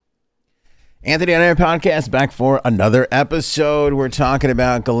Anthony on Air Podcast back for another episode. We're talking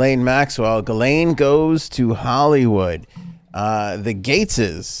about Ghislaine Maxwell. Ghislaine goes to Hollywood. The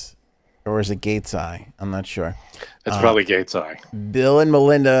Gateses, or is it Gates Eye? I'm not sure. It's probably Gates Eye. Bill and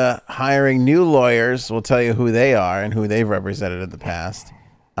Melinda hiring new lawyers. We'll tell you who they are and who they've represented in the past.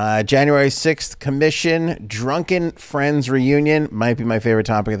 January 6th, Commission, Drunken Friends Reunion. Might be my favorite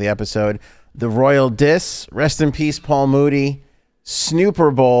topic of the episode. The Royal Diss. Rest in peace, Paul Moody.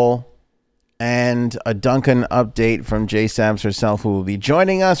 Snooper Bowl. And a Duncan update from Jay Sabs herself, who will be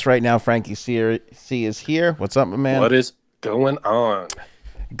joining us right now. Frankie C is here. What's up, my man? What is going on?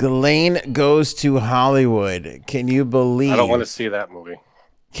 Ghislaine goes to Hollywood. Can you believe? I don't want to see that movie.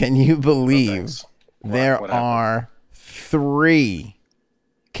 Can you believe there are three,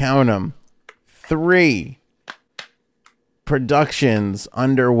 count them, three productions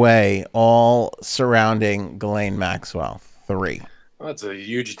underway, all surrounding Ghislaine Maxwell? Three. Well, that's a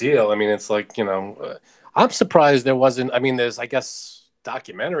huge deal. I mean, it's like, I'm surprised there wasn't, there's, I guess,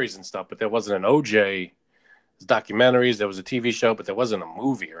 documentaries and stuff, but there wasn't an OJ documentaries. There was a TV show, but there wasn't a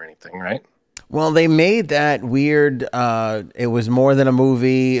movie or anything, right? Well, they made that weird, it was more than a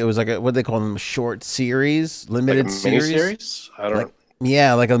movie. It was like what they call them, short series, limited like a series. I don't know.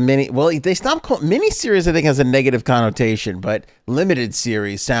 Yeah, like a mini. Well, they stopped calling mini series. I think has a negative connotation, but limited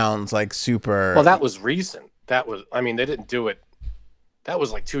series sounds like super. Well, that was recent. They didn't do it. That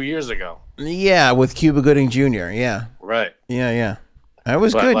was like 2 years ago. Yeah, with Cuba Gooding Jr. Yeah. Right. Yeah. That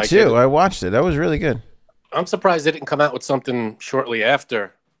was good too. I watched it. That was really good. I'm surprised they didn't come out with something shortly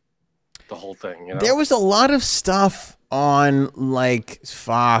after the whole thing. There was a lot of stuff on like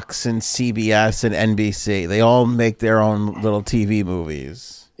Fox and CBS and NBC. They all make their own little TV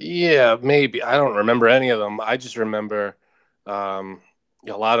movies. Yeah, maybe. I don't remember any of them. I just remember a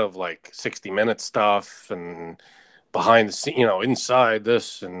lot of like 60 Minute stuff and behind the scene, inside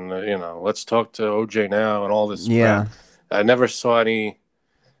this and, let's talk to OJ now and all this. Yeah. Crap. I never saw any,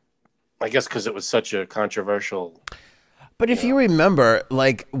 I guess because it was such a controversial. But if you remember,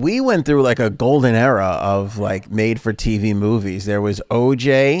 like we went through like a golden era of like made for TV movies. There was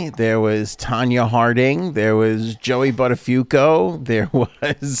OJ, there was Tanya Harding, there was Joey Buttafuoco, there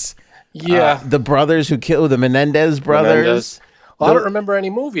was the brothers who killed the Menendez brothers. Well, I don't remember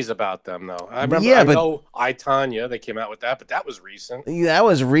any movies about them, though. I know I, Tanya, they came out with that, but that was recent. That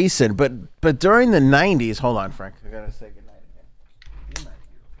was recent, but during the 90s, hold on, Frank. I got to say goodnight again. Good night,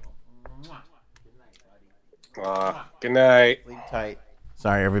 beautiful. Good night, buddy. Good night. Sleep tight.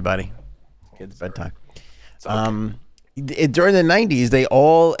 Sorry, everybody. Kids' bedtime. Okay. During the 90s, they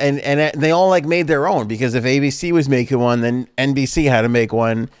all, and they all like made their own, because if ABC was making one, then NBC had to make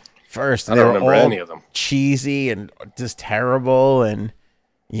one first. I don't remember any of them. Cheesy and just terrible, and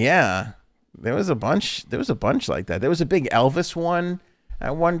there was a bunch like that. There was a big Elvis one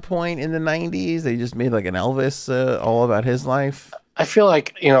at one point in the 90s. They just made like an Elvis all about his life. I feel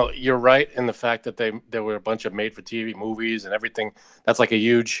like you're right in the fact that there were a bunch of made for TV movies and everything. That's like a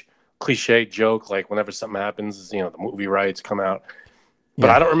huge cliche joke, like whenever something happens, the movie rights come out, but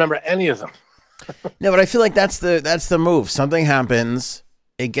I don't remember any of them. No, but I feel like that's the move. Something happens,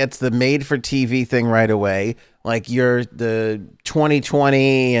 it gets the made for TV thing right away. Like the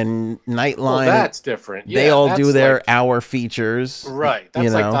 2020 and Nightline. Well, that's different. They all do their hour features. Right.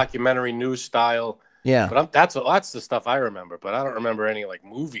 That's like documentary news style. Yeah. But that's the stuff I remember, but I don't remember any like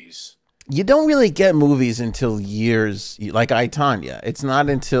movies. You don't really get movies until years, like I, Tanya. It's not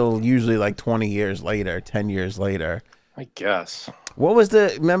until usually like 20 years later, 10 years later. I guess. What was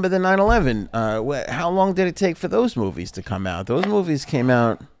remember the 9/11? How long did it take for those movies to come out? Those movies came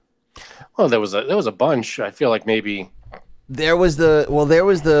out. Well, there was a bunch. I feel like maybe there was the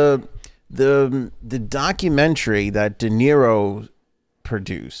documentary that De Niro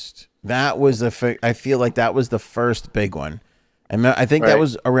produced. That was I feel like that was the first big one. And I think that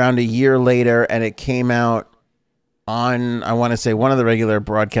was around a year later, and it came out on, I want to say, one of the regular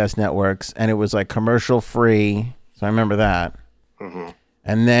broadcast networks, and it was like commercial free. So I remember that. Mm-hmm.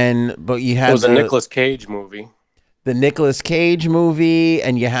 And then, but you had it was a Nicolas Cage movie. The Nicolas Cage movie,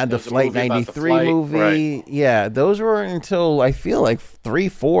 and you had the Flight 93 movie. Right. Yeah, those were until I feel like 3,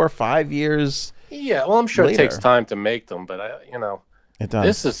 4, 5 years. Yeah, well, I'm sure later. It takes time to make them, but it does.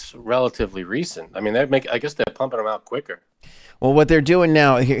 This is relatively recent. I mean, I guess they're pumping them out quicker. Well, what they're doing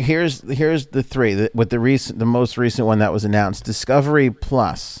now, here's the three. The most recent one that was announced, Discovery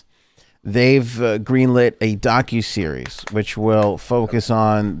Plus. They've greenlit a docuseries which will focus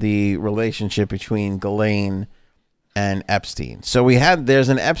on the relationship between Ghislaine and Epstein. So there's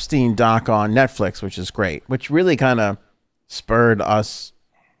an Epstein doc on Netflix, which is great, which really kind of spurred us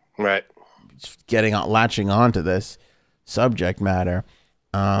latching onto this subject matter.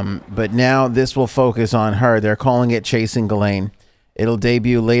 But now this will focus on her. They're calling it Chasing Ghislaine. It'll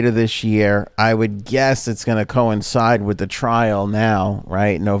debut later this year. I would guess it's going to coincide with the trial now,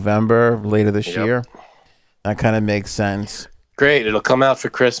 right? November, later this year. That kind of makes sense. Great. It'll come out for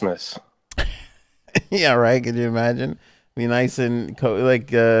Christmas. Yeah, right. Could you imagine? Be nice and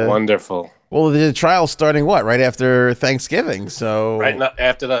wonderful. Well, the trial's starting what? Right after Thanksgiving. So right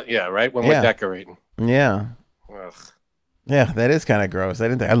after that, yeah, right when we're decorating. Yeah. Ugh. Yeah, that is kind of gross. I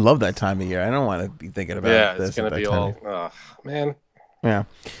love that time of year. I don't want to be thinking about this. Yeah, it's gonna be all. Oh, man. Yeah.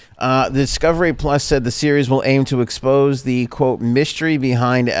 The Discovery Plus said the series will aim to expose the, quote, mystery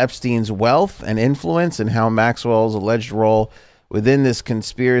behind Epstein's wealth and influence and how Maxwell's alleged role within this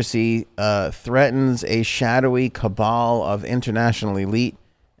conspiracy threatens a shadowy cabal of international elite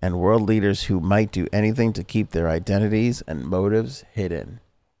and world leaders who might do anything to keep their identities and motives hidden.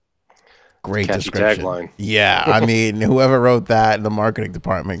 Great catchy description. Tagline. Yeah, I mean, whoever wrote that in the marketing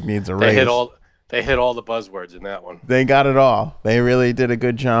department needs a raise. They hit all the buzzwords in that one. They got it all. They really did a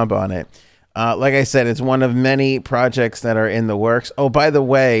good job on it. Like I said, it's one of many projects that are in the works. Oh, by the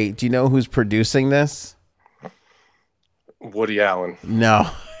way, do you know who's producing this? Woody Allen. No.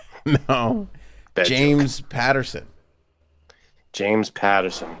 James Patterson. James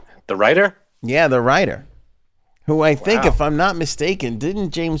Patterson. The writer? Yeah, the writer. Who I think, if I'm not mistaken, didn't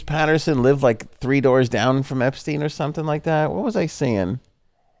James Patterson live like 3 doors down from Epstein or something like that? What was I seeing?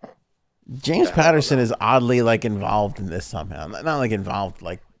 James Patterson is oddly like involved in this somehow. Not like involved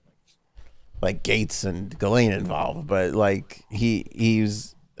like Gates and Ghislaine involved, but like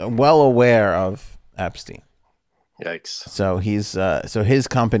he's well aware of Epstein. Yikes. So he's so his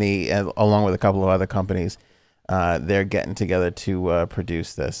company, along with a couple of other companies, they're getting together to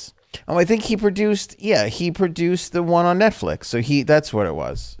produce this. Oh, I think he produced the one on Netflix. So that's what it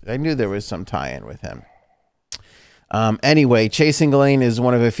was. I knew there was some tie-in with him. Anyway, Chasing Ghislaine is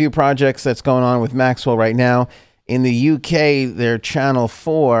one of a few projects that's going on with Maxwell right now. In the UK, they're Channel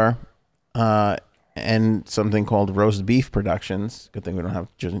 4 and something called Roast Beef Productions. Good thing we don't have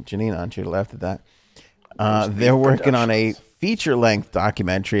Janine on. She laughed at that. They're working on a feature-length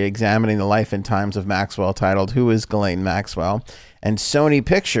documentary examining the life and times of Maxwell titled Who is Ghislaine Maxwell? And Sony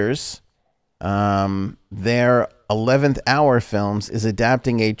Pictures, their 11th Hour Films, is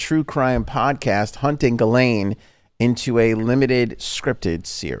adapting a true crime podcast, Hunting Ghislaine, into a limited scripted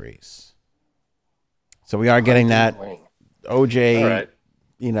series. So we are getting that OJ, right.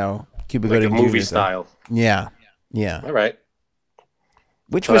 Cuba like Gooding a movie Jr. style. Yeah. All right.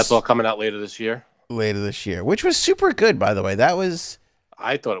 So that's all coming out later this year? Later this year, which was super good, by the way.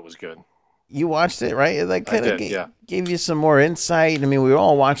 I thought it was good. You watched it, right? It like kind of gave you some more insight. I mean, we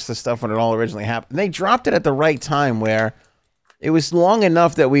all watched the stuff when it all originally happened. They dropped it at the right time where it was long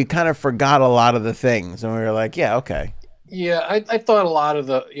enough that we kind of forgot a lot of the things. And we were like, yeah, okay. Yeah, I thought a lot of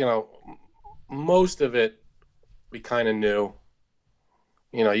the, most of it we kind of knew.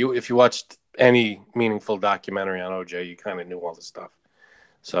 If you watched any meaningful documentary on OJ, you kind of knew all the stuff.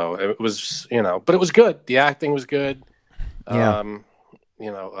 So it was, but it was good. The acting was good. Yeah.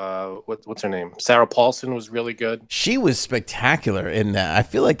 What's her name? Sarah Paulson was really good. She was spectacular in that. I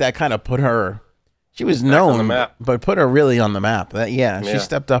feel like that kind of put her. She was known, on the map. But put her really on the map. She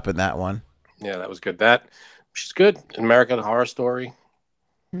stepped up in that one. Yeah, that was good. She's good. American Horror Story.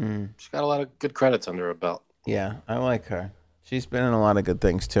 She's got a lot of good credits under her belt. Yeah, I like her. She's been in a lot of good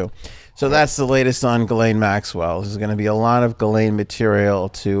things too. So that's the latest on Ghislaine Maxwell. There's going to be a lot of Ghislaine material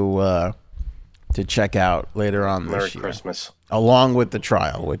to check out later on this year. Merry Christmas. Along with the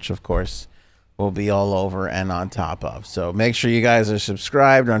trial, which of course will be all over and on top of. So make sure you guys are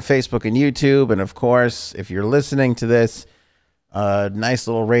subscribed on Facebook and YouTube. And of course, if you're listening to this, a nice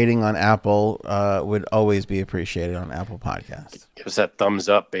little rating on Apple would always be appreciated on Apple Podcasts. Give us that thumbs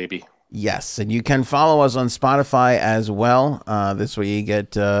up, baby. Yes, and you can follow us on Spotify as well. This way you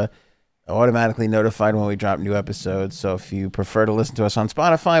get automatically notified when we drop new episodes. So if you prefer to listen to us on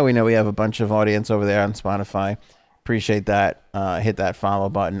Spotify, we know we have a bunch of audience over there on Spotify. Appreciate that. Hit that follow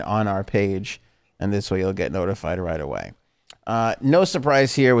button on our page, and this way you'll get notified right away. No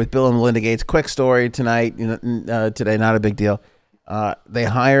surprise here with Bill and Melinda Gates. Quick story tonight, today, not a big deal. They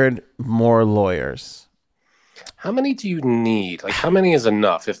hired more lawyers. How many do you need? Like, how many is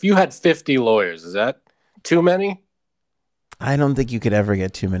enough? If you had 50 lawyers, is that too many? I don't think you could ever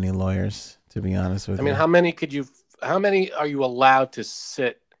get too many lawyers, to be honest with you. I mean, how many are you allowed to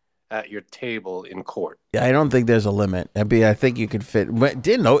sit at your table in court? Yeah, I don't think there's a limit. I think you could fit. Remember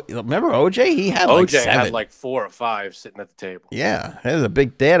OJ? He had like 7. had like 4 or 5 sitting at the table. Yeah, it was a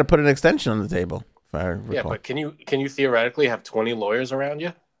big. They had to put an extension on the table. If I recall. Yeah, but can you theoretically have 20 lawyers around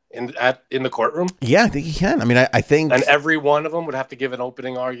you? in the courtroom, Yeah, I think he can. I mean, I think and every one of them would have to give an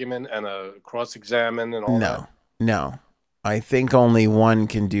opening argument and a cross-examine and all that no. I think only one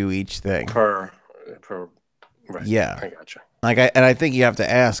can do each thing. per. Right. Yeah. I gotcha. I think you have to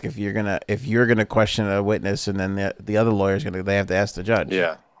ask if you're gonna question a witness, and then the other lawyer's they have to ask the judge.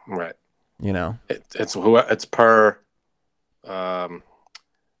 Yeah. Right. You know. It's per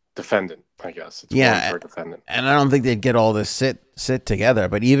defendant, I guess. It's Yeah, one per defendant. and I don't think they'd get all this sit together.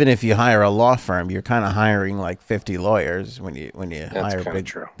 But even if you hire a law firm, you're kind of hiring like 50 lawyers when you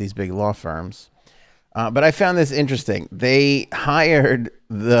hire these big law firms. But I found this interesting. They hired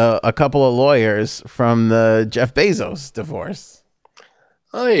a couple of lawyers from the Jeff Bezos divorce.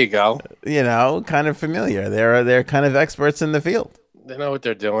 Oh, there you go. You know, kind of familiar. They're kind of experts in the field. They know what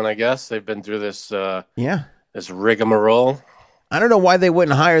they're doing, I guess. They've been through this this rigmarole. I don't know why they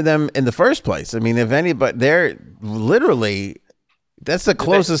wouldn't hire them in the first place. I mean, if anybody, they're literally, that's the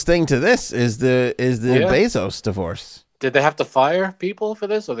closest thing to this is the Bezos divorce. Did they have to fire people for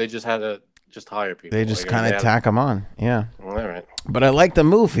this, or they just had to just hire people? They just kind of tack them on. Yeah. All right. But I like the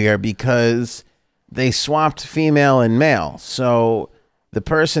move here because they swapped female and male. So the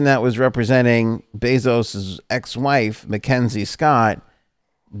person that was representing Bezos' ex-wife, Mackenzie Scott,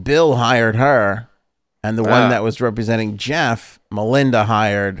 Bill hired her. And the one that was representing Jeff, Melinda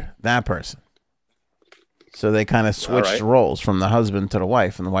hired that person. So they kind of switched roles from the husband to the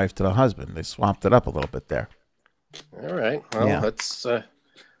wife and the wife to the husband. They swapped it up a little bit there. All right. Well, that's, I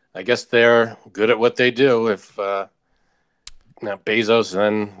guess they're good at what they do if now Bezos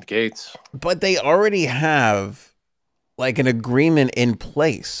and Gates. But they already have like an agreement in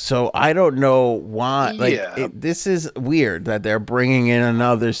place. So I don't know why. Like, this is weird that they're bringing in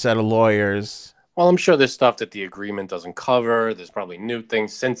another set of lawyers. Well, I'm sure there's stuff that the agreement doesn't cover. There's probably new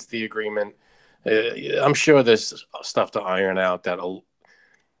things since the agreement. I'm sure there's stuff to iron out that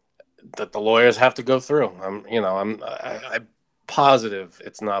the lawyers have to go through. I'm positive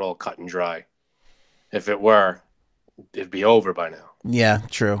it's not all cut and dry. If it were, it'd be over by now. Yeah,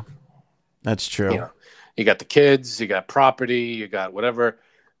 true. That's true. You got the kids, you got property, you got whatever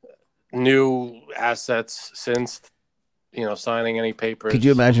new assets since signing any papers. Could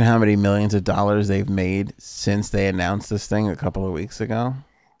you imagine how many millions of dollars they've made since they announced this thing a couple of weeks ago?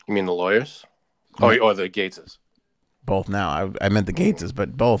 You mean the lawyers? Or the Gateses? Both now. I meant the Gateses,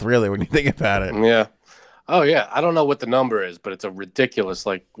 but both really when you think about it. Yeah. Oh, yeah. I don't know what the number is, but it's a ridiculous,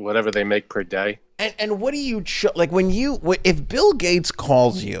 like, whatever they make per day. And what do you, like, if Bill Gates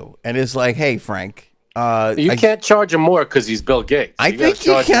calls you and is like, hey, Frank. You can't charge him more because he's Bill Gates. I think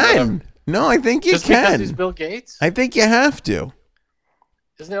you can. No, I think you just can. Because he's Bill Gates? I think you have to.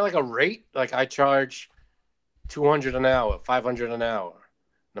 Isn't there like a rate? Like I charge $200 an hour, $500 an hour,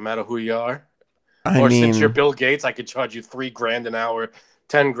 no matter who you are. Since you're Bill Gates, I could charge you $3,000 an hour,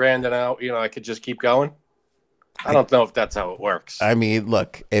 $10,000 an hour. I could just keep going. I don't know if that's how it works. I mean,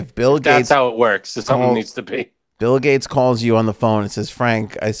 look, if Bill Gates, that's how it works. Something needs to be. Bill Gates calls you on the phone and says,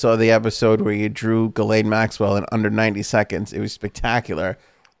 Frank, I saw the episode where you drew Ghislaine Maxwell in under 90 seconds. It was spectacular.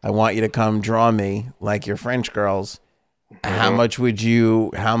 I want you to come draw me like your French girls. Mm-hmm. How much would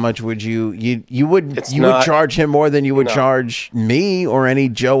you would charge him more than you would charge me or any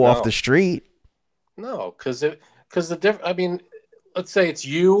Joe off the street? No, because I mean, let's say it's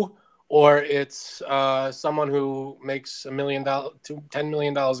you or it's someone who makes $1 million to $10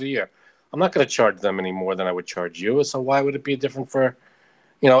 million a year. I'm not going to charge them any more than I would charge you. So why would it be different for,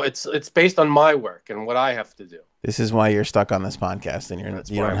 it's based on my work and what I have to do. This is why you're stuck on this podcast, and you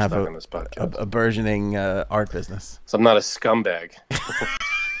don't have a burgeoning art business. So I'm not a scumbag.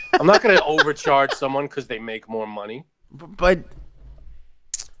 I'm not going to overcharge someone because they make more money. But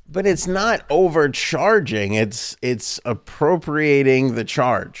it's not overcharging. It's appropriating the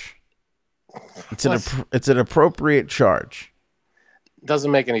charge. It's an appropriate charge.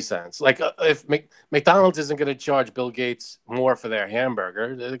 Doesn't make any sense. Like if McDonald's isn't going to charge Bill Gates more for their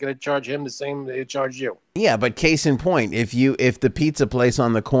hamburger, they're going to charge him the same they charge you. Yeah, but case in point, if the pizza place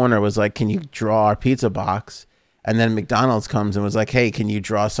on the corner was like, "Can you draw our pizza box?" and then McDonald's comes and was like, "Hey, can you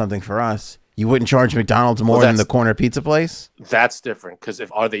draw something for us?" You wouldn't charge McDonald's more than the corner pizza place? That's different because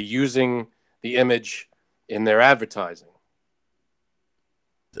are they using the image in their advertising?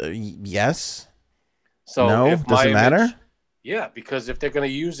 Yes. So no, does it matter? Yeah, because if they're going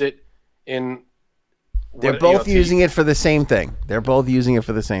to use it in... They're both using it for the same thing. They're both using it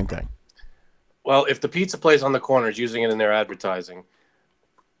for the same thing. Well, if the pizza place on the corner is using it in their advertising,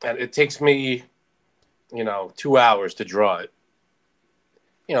 and it takes me, 2 hours to draw it,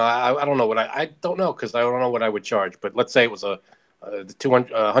 I don't know what I don't know because I don't know what I would charge. But let's say it was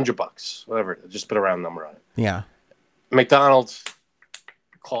 $100, whatever. Just put a round number on it. Yeah. McDonald's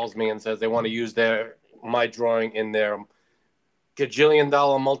calls me and says they want to use my drawing in their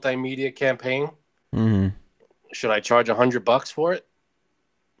gajillion-dollar multimedia campaign. Mm-hmm. Should I charge $100 for it?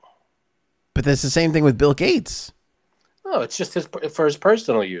 But that's the same thing with Bill Gates. No, it's just for his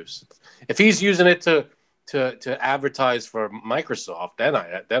personal use. If he's using it to advertise for Microsoft, then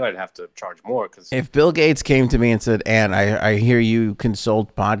I'd have to charge more. Because if Bill Gates came to me and said, "Ann, I hear you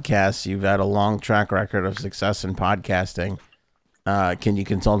consult podcasts. You've had a long track record of success in podcasting. Can you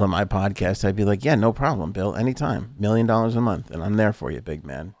consult on my podcast?" I'd be like, "Yeah, no problem, Bill. Anytime. $1 million a month, and I'm there for you, big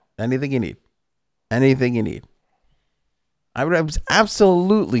man. Anything you need. Anything you need." I would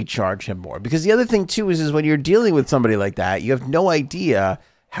absolutely charge him more, because the other thing too is when you're dealing with somebody like that, you have no idea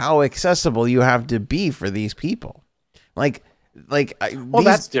how accessible you have to be for these people.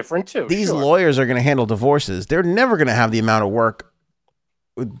 That's different too. These lawyers are going to handle divorces. They're never going to have the amount of work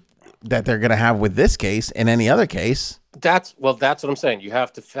that they're going to have with this case in any other case. That's what I'm saying. You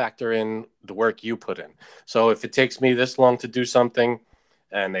have to factor in the work you put in. So if it takes me this long to do something,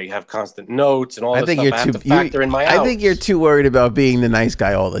 and they have constant notes and all this stuff, I have to factor in my hours. I think you're too worried about being the nice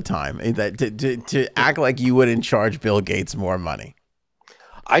guy all the time. That to act like you wouldn't charge Bill Gates more money.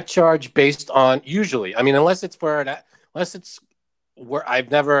 I charge based on usually. I mean, unless it's where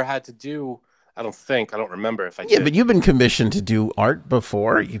I've never had to do. I don't remember if I did. Yeah, but you've been commissioned to do art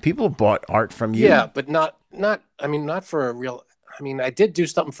before. People bought art from you. Yeah, but not. I mean, not for a real. I mean, I did do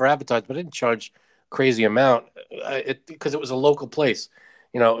something for advertising, but I didn't charge crazy amount. Because it was a local place.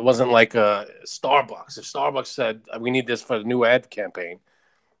 You know, it wasn't like Starbucks. If Starbucks said, we need this for the new ad campaign,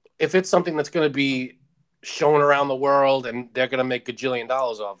 if it's something that's going to be shown around the world and they're going to make $1 gajillion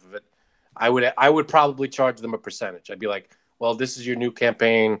off of it, I would probably charge them a percentage. I'd be like, well, this is your new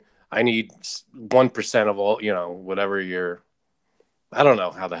campaign. I need 1% of all, whatever I don't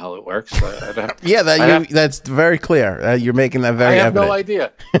know how the hell it works. That's very clear. You're making that very evident. I have no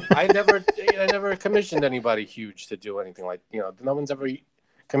idea. I never commissioned anybody huge to do anything like, no one's ever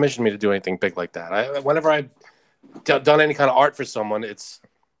commissioned me to do anything big like that. Whenever I've done any kind of art for someone, it's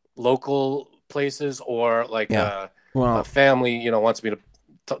local places or like a family, wants me to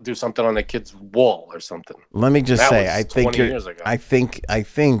do something on their kid's wall or something. Let me just say, I think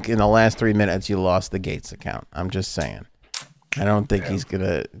in the last 3 minutes you lost the Gates account. I'm just saying. I don't think he's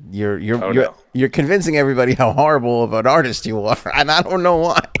gonna. You're convincing everybody how horrible of an artist you are, and I don't know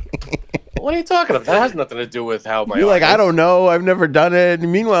why. What are you talking about? That has nothing to do with how my. You're like, I don't know. I've never done it.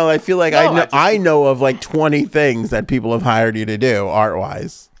 Meanwhile, I feel like I know of like 20 things that people have hired you to do art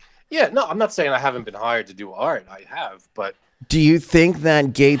wise. Yeah, no, I'm not saying I haven't been hired to do art. I have, but. Do you think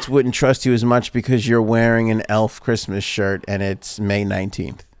that Gates wouldn't trust you as much because you're wearing an Elf Christmas shirt and it's May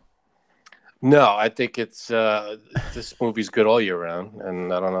 19th? No, I think it's this movie's good all year round,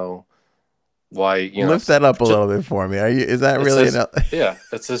 and I don't know why. Lift that up a little bit for me. Is that really? Yeah,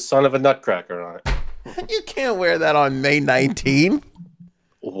 it's the son of a nutcracker on it. You can't wear that on May 19th.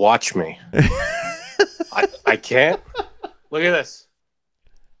 Watch me. I can't. Look at this.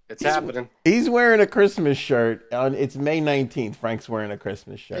 It's happening. He's wearing a Christmas shirt. It's May 19th. Frank's wearing a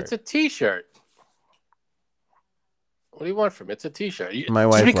Christmas shirt. It's a T-shirt. What do you want from it? It's a T-shirt. My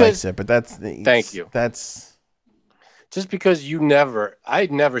wife likes it, but that's... Thank you. That's... Just because I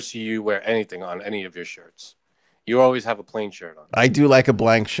never see you wear anything on any of your shirts. You always have a plain shirt on. I do like a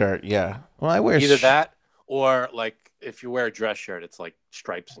blank shirt, yeah. Well, I wear... Either that, or like, if you wear a dress shirt, it's like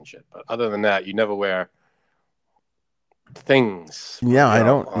stripes and shit. But other than that, you never wear things. Yeah, I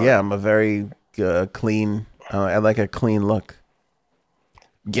don't... I'm a very clean... I like a clean look.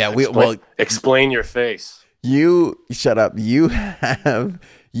 Yeah, explain your face. You shut up. You have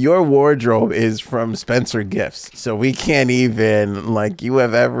your wardrobe is from Spencer Gifts, so we can't even you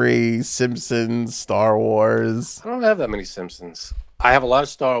have every Simpsons, Star Wars. I don't have that many Simpsons. I have a lot of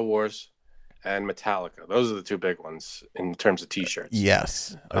Star Wars and Metallica. Those are the two big ones in terms of T-shirts.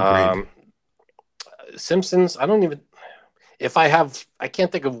 Yes, agreed. Simpsons. I don't even. If I have, I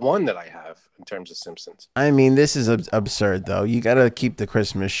can't think of one that I have in terms of Simpsons. I mean, this is absurd though. You got to keep the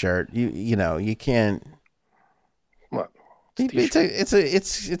Christmas shirt. You can't. What?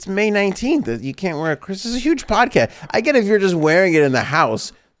 It's May 19th. You can't wear a Christmas. This is a huge podcast. I get if you're just wearing it in the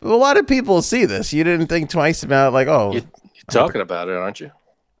house, but a lot of people see this. You didn't think twice about you're talking about it, aren't you?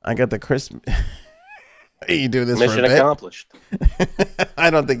 I got the Christmas. You doing this Mission for a bit? accomplished.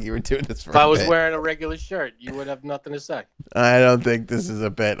 I don't think you were doing this for a bit. If I was wearing a regular shirt, you would have nothing to say. I don't think this is a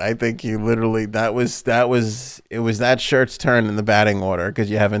bit. I think you literally it was that shirt's turn in the batting order because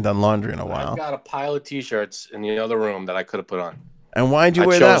you haven't done laundry in a while. I've got a pile of T-shirts in the other room that I could have put on. And why'd you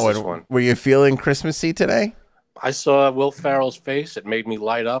wear that one? Were you feeling Christmassy today? I saw Will Ferrell's face. It made me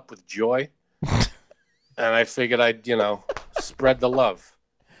light up with joy. And I figured I'd, spread the love.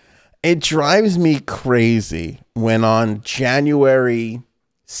 It drives me crazy when on January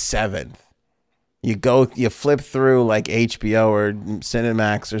 7th, you flip through like HBO or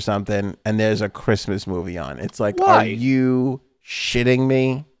Cinemax or something, and there's a Christmas movie on. It's like, Why? are you shitting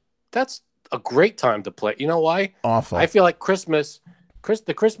me? That's a great time to play. You know why? Awful. I feel like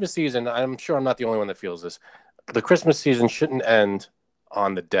the Christmas season, I'm sure I'm not the only one that feels this. The Christmas season shouldn't end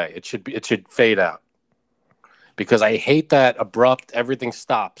on the day. It should fade out. Because I hate that abrupt, everything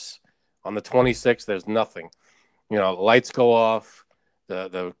stops. On the 26th, there's nothing. You know, the lights go off,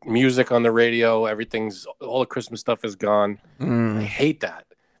 the music on the radio, all the Christmas stuff is gone. I hate that.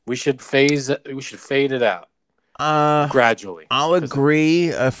 We should fade it out gradually. I'll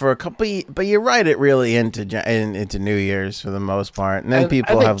agree for a couple, but you're right. It really into New Year's for the most part, and then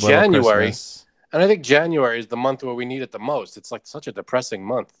people have little January, Christmas. And I think January is the month where we need it the most. It's like such a depressing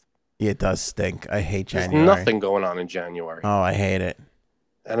month. It does stink. I hate January. There's nothing going on in January. Oh, I hate it.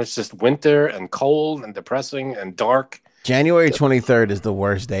 And it's just winter and cold and depressing and dark. January 23rd is the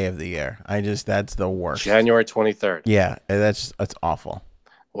worst day of the year. That's the worst. January 23rd. Yeah, that's awful.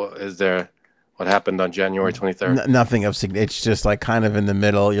 What happened on January 23rd? Nothing of significance. It's just like kind of in the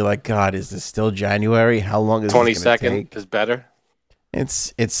middle. You're like, God, is this still January? How long is 22nd is better?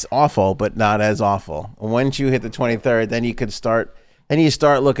 It's awful, but not as awful. Once you hit the 23rd, then you could start, and you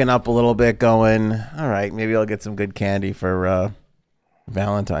start looking up a little bit going, all right, maybe I'll get some good candy for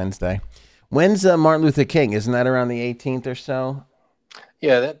Valentine's Day. When's Martin Luther King? Isn't that around the 18th or so?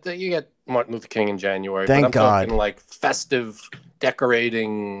 Yeah, you get Martin Luther King in January. Thank God. Talking like festive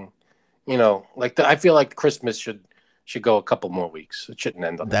decorating, I feel like Christmas should go a couple more weeks. It shouldn't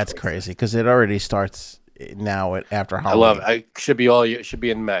end on That's crazy because it already starts now after Halloween. I love it. It should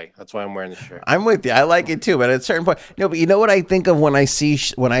be in May. That's why I'm wearing the shirt. I'm with you. I like it too, but at a certain point, no. But you know what I think of when I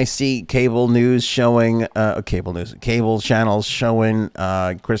see cable news showing cable channels showing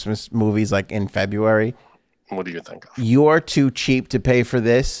Christmas movies like in February. What do you think of? You're too cheap to pay for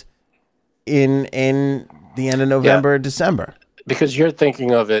this in the end of November or December. Because you're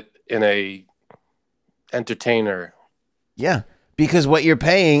thinking of it in a entertainer. Yeah. Because what you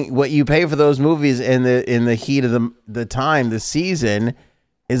pay for those movies in the heat of the season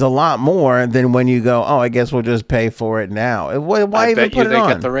is a lot more than when you go, oh, I guess we'll just pay for it now. Why even put it on?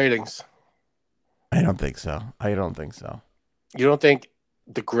 They get the ratings. I don't think so. You don't think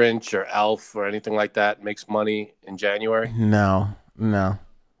The Grinch or Elf or anything like that makes money in January? No.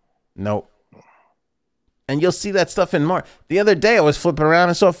 Nope. And you'll see that stuff in March. The other day I was flipping around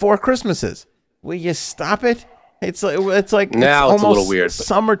and saw Four Christmases. Will you stop it? It's like now it's a little weird.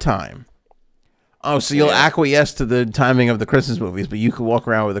 Summertime. Oh, so you'll acquiesce to the timing of the Christmas movies, but you can walk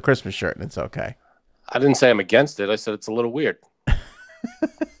around with a Christmas shirt and it's okay. I didn't say I'm against it. I said it's a little weird.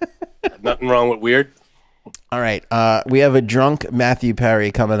 Nothing wrong with weird. All right. We have a drunk Matthew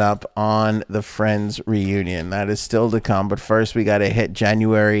Perry coming up on the Friends reunion. That is still to come. But first, we got to hit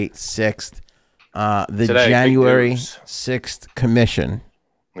January 6th. The January 6th commission.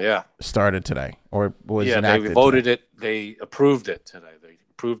 Yeah. Started today or was enacted. They voted today. They approved it today. They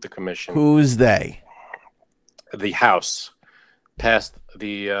approved the commission. Who's they? The House passed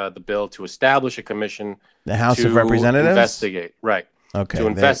the bill to establish a commission. The House of Representatives? Investigate. Right. Okay. To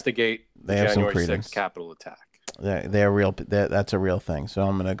investigate the January 6th Capitol attack. They're real. That's a real thing. So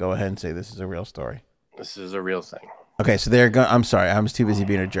I'm going to go ahead and say this is a real story. This is a real thing. Okay. So they're going. I'm sorry. I was too busy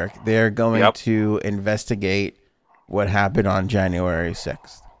being a jerk. They're going to investigate what happened on January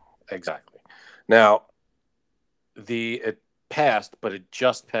 6th. Exactly. Now, it passed, but it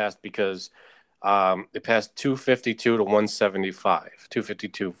just passed because it passed 252 to 175.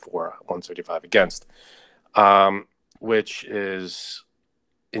 252 for 175 against, which is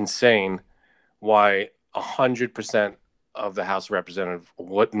insane. Why 100% of the House of Representatives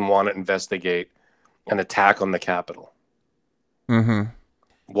wouldn't want to investigate an attack on the Capitol. Mm-hmm.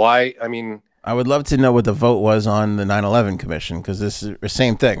 Why? I mean, I would love to know what the vote was on the 9/11 commission because this is the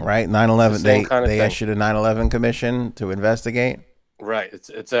same thing, right? 9/11. They issued a 9/11 commission to investigate. Right.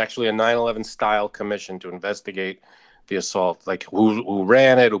 It's actually a 9/11 style commission to investigate the assault, like who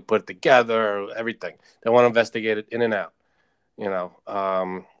ran it, who put it together, everything. They want to investigate it in and out,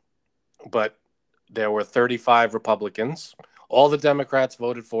 But there were 35 Republicans. All the Democrats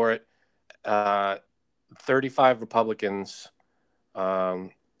voted for it. 35 Republicans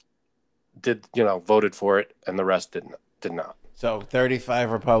voted for it, and the rest did not. So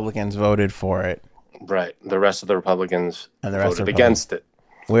 35 Republicans voted for it. Right. The rest of the Republicans voted against it.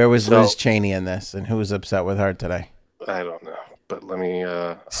 Where was Liz Cheney in this, and who was upset with her today? I don't know, but let me.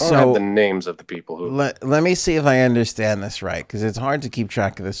 I don't have the names of the people who. Let me see if I understand this right, because it's hard to keep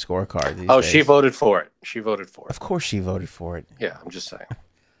track of the scorecard. She voted for it. She voted for it. Of course, she voted for it. Yeah, I'm just saying.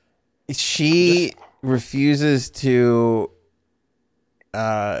 She refuses to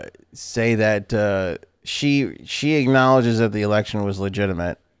say that she acknowledges that the election was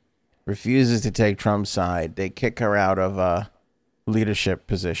legitimate, refuses to take Trump's side. They kick her out of a leadership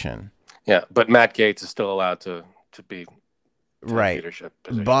position. Yeah, but Matt Gaetz is still allowed to be Right. leadership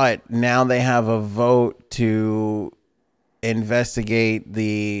position. But now they have a vote to investigate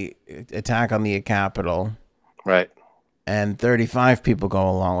the attack on the Capitol. Right. And 35 people go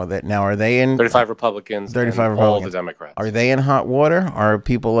along with it. Now, are they in 35 Republicans? 35 All Republicans. the Democrats. Are they in hot water? Are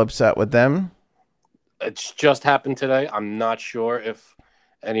people upset with them? It's just happened today. I'm not sure if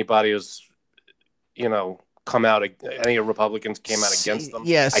anybody has, come out. Any Republicans came out against them.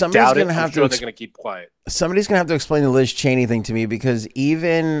 Yeah, I doubt it. have I'm sure they're going to keep quiet. Somebody's going to have to explain the Liz Cheney thing to me, because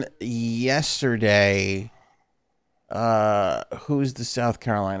even yesterday, who's the South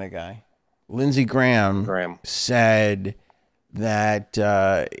Carolina guy? Lindsey Graham said that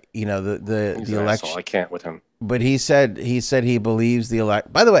the election. I can't with him. But he said he believes the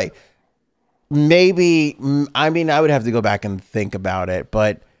election. By the way, maybe I would have to go back and think about it.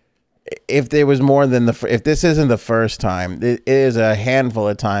 But if there was more than if this isn't the first time, it is a handful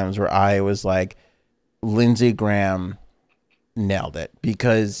of times where I was like, Lindsey Graham nailed it,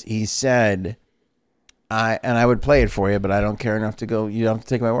 because he said, I would play it for you, but I don't care enough to go. You don't have to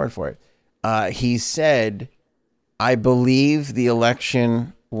take my word for it. He said, I believe the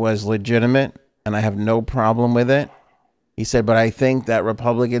election was legitimate and I have no problem with it. He said, but I think that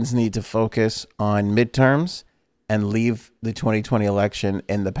Republicans need to focus on midterms and leave the 2020 election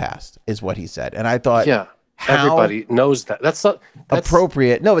in the past, is what he said. And I thought, yeah, everybody knows that. That's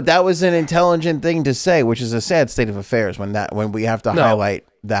appropriate. No, but that was an intelligent thing to say, which is a sad state of affairs when we have to highlight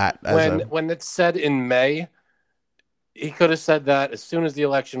that. When it's said in May, he could have said that as soon as the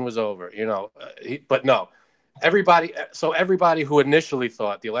election was over, but no, everybody who initially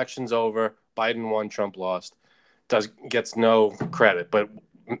thought the election's over, Biden won, Trump lost, gets no credit. But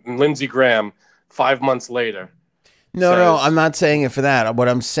Lindsey Graham, 5 months later. No, I'm not saying it for that. What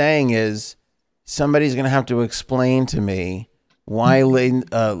I'm saying is somebody's going to have to explain to me why Liz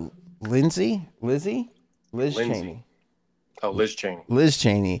Cheney. Oh, Liz Cheney. Liz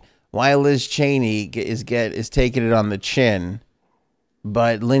Cheney. Why Liz Cheney is taking it on the chin,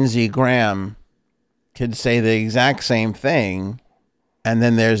 but Lindsey Graham could say the exact same thing, and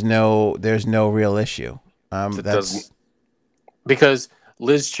then there's no real issue. Because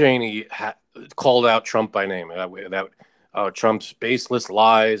Liz Cheney called out Trump by name. Trump's baseless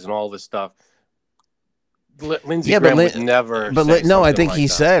lies and all this stuff. Lindsey Graham would never. But no, I think he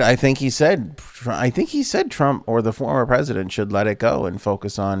said. I think he said Trump or the former president should let it go and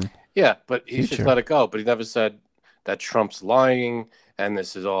focus on. Yeah, but he should let it go. But he never said that Trump's lying and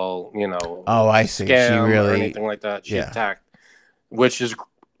this is all, Oh, I see. She really or anything like that. She attacked, which is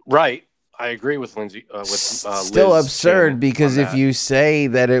right. I agree with Lindsey. Still Liz absurd, Cheney because if you say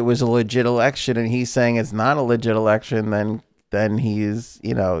that it was a legit election and he's saying it's not a legit election, then he's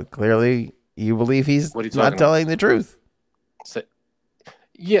clearly you believe he's not telling the truth.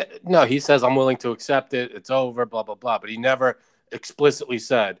 Yeah, no, he says I'm willing to accept it. It's over, blah blah blah. But he never explicitly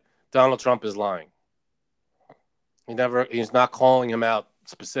said Donald Trump is lying. He's not calling him out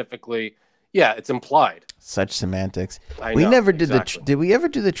specifically. Yeah, it's implied. Such semantics. We never did did we ever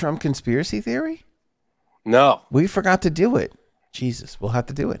do the Trump conspiracy theory? No. We forgot to do it. Jesus, we'll have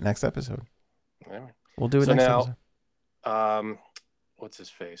to do it next episode. Yeah. We'll do it next episode. What's his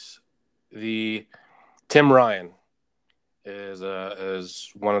face? The Tim Ryan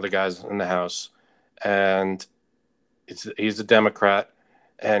is one of the guys in the House, and he's a Democrat,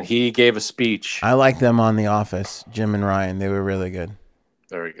 and he gave a speech. I like them on The Office, Jim and Ryan. They were really good.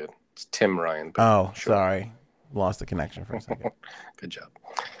 Very good. It's Tim Ryan. Oh, sure. Sorry. Lost the connection for a second. Good job.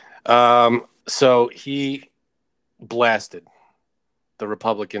 So he blasted the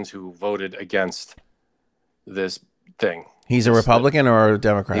Republicans who voted against this thing. He's a Republican or a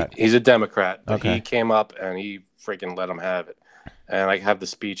Democrat? He's a Democrat. But okay. He came up and he freaking let him have it. And I have the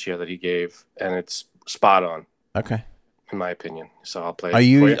speech here that he gave, and it's spot on. Okay. In my opinion. So I'll play it.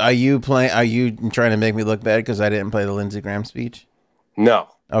 Are you trying to make me look bad because I didn't play the Lindsey Graham speech? No.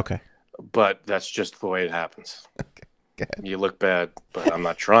 Okay. But that's just the way it happens. Okay. Go ahead. You look bad, but I'm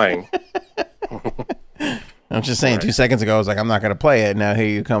not trying. I'm just saying. Right. 2 seconds ago, I was like, I'm not going to play it. Now here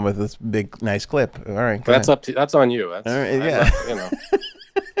you come with this big, nice clip. All right. That's up to. That's on you. That's, all right, yeah.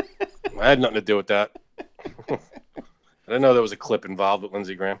 I had nothing to do with that. I didn't know there was a clip involved with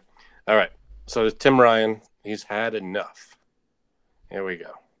Lindsey Graham. All right. So there's Tim Ryan. He's had enough. Here we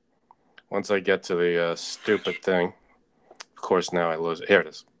go. Once I get to the stupid thing, of course, now I lose it. Here it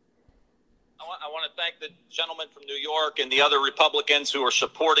is. I want to thank the gentleman from New York and the other Republicans who are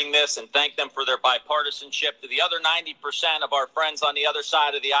supporting this and thank them for their bipartisanship. To the other 90% of our friends on the other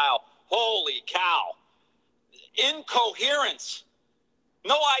side of the aisle, holy cow. Incoherence.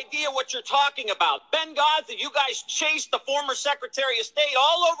 No idea what you're talking about. Benghazi, you guys chased the former Secretary of State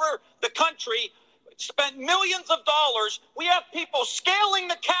all over the country, spent millions of dollars. We have people scaling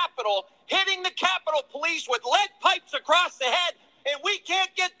the Capitol, hitting the Capitol Police with lead pipes across the head, and we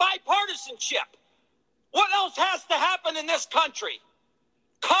can't get bipartisanship. What else has to happen in this country?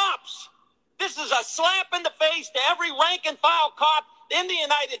 Cops. This is a slap in the face to every rank and file cop in the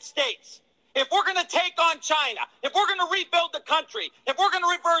United States. If we're going to take on China, if we're going to rebuild the country, if we're going to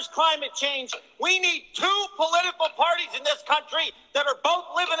reverse climate change, we need two political parties in this country that are both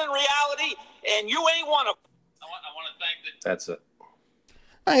living in reality, and you ain't one of them. I want to thank the... That's it.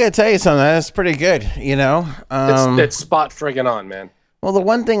 I got to tell you something. That's pretty good, you know? It's spot friggin' on, man. Well, the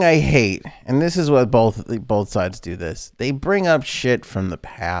one thing I hate, and this is what both sides do this, they bring up shit from the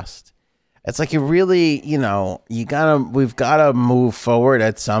past. It's like you really, you know, we've got to move forward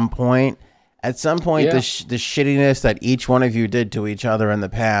at some point. At some point, Yeah. the shittiness that each one of you did to each other in the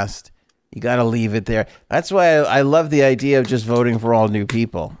past, you got to leave it there. That's why I love the idea of just voting for all new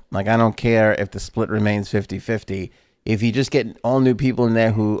people. Like, I don't care if the split remains 50-50. If you just get all new people in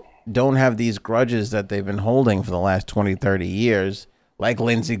there who don't have these grudges that they've been holding for the last 20, 30 years, like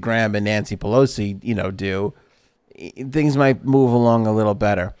Lindsey Graham and Nancy Pelosi, you know, do, things might move along a little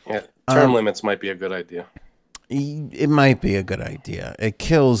better. Yeah, term limits might be a good idea. It might be a good idea. It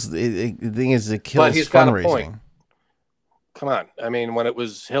kills. The thing is, it kills But he's got a fundraising. point. Come on. I mean, when it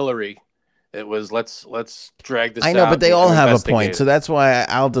was Hillary, it was let's drag this out. I know, but they and all have a investigate point, it. so that's why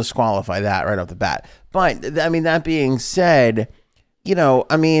I'll disqualify that right off the bat. But I mean, that being said, you know,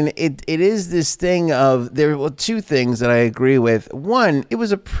 I mean, it is this thing of there were two things that I agree with. One, it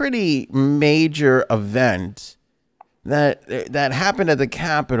was a pretty major event that happened at the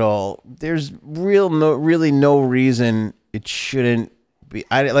Capitol. There's really no reason it shouldn't be.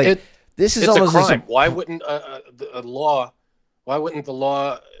 This is it's almost a crime. Why wouldn't the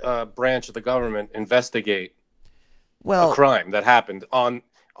law branch of the government investigate a crime that happened on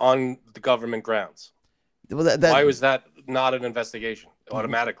the government grounds? Well, why was that not an investigation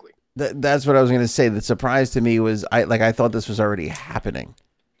automatically? That's what I was going to say. The surprise to me was I thought this was already happening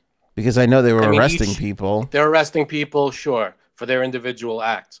because I know they were arresting people. They're arresting people, sure, for their individual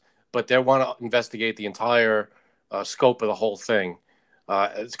acts, but they want to investigate the entire scope of the whole thing.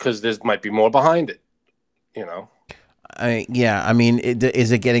 It's because there might be more behind it, you know. I mean,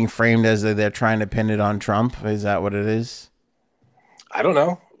 is it getting framed as they're trying to pin it on Trump? Is that what it is? I don't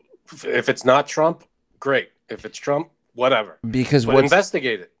know. If it's not Trump, great. If it's Trump, whatever. Because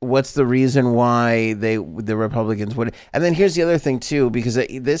investigate it. What's the reason why the Republicans would? And then here's the other thing too, because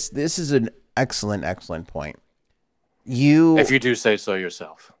this is an excellent point. If you do say so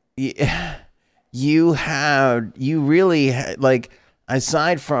yourself. You really like,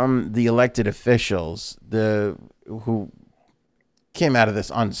 aside from the elected officials, who came out of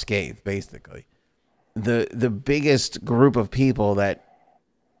this unscathed, basically, the biggest group of people that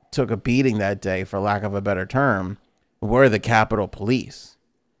took a beating that day, for lack of a better term, were the Capitol Police.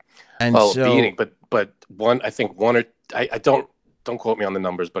 And beating, but I think one or I don't quote me on the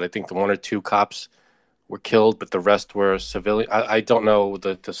numbers, but I think the one or two cops were killed, but the rest were civilian. I don't know Well,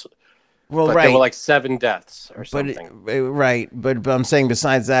 but right. there were like 7 deaths or something. But I'm saying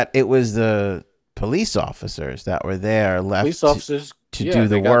besides that, it was the police officers that were there left to do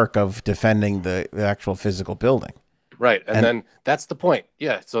the work of defending the actual physical building. Right, and then that's the point.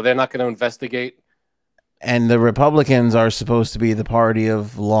 Yeah, so they're not going to investigate. And the Republicans are supposed to be the party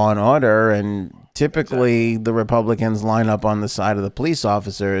of law and order, and typically the Republicans line up on the side of the police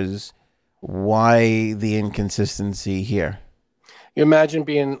officers. Why the inconsistency here? You imagine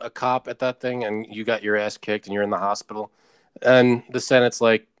being a cop at that thing and you got your ass kicked and you're in the hospital, and the Senate's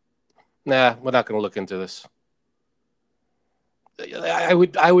like, nah, we're not going to look into this. I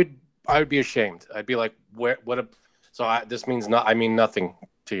would be ashamed. I'd be like, this means I mean nothing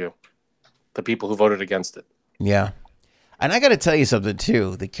to you, the people who voted against it. Yeah. And I got to tell you something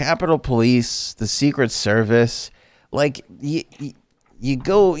too. The Capitol Police, the Secret Service, like you've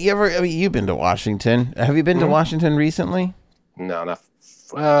been to Washington. Have you been to Washington recently? No,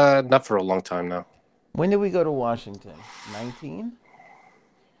 not for a long time now. When did we go to Washington? 19?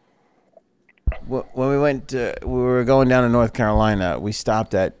 When we were going down to North Carolina, we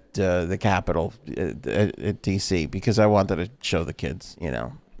stopped at the Capitol at D.C. because I wanted to show the kids. You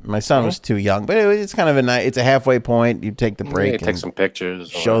know, my son was too young, but it's kind of it's a halfway point. You take the break, take some pictures,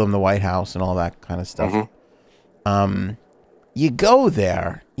 show them the White House and all that kind of stuff. you go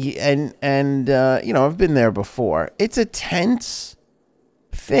there, and I've been there before. It's a tense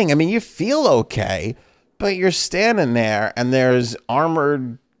thing. I mean, you feel okay, but you're standing there, and there's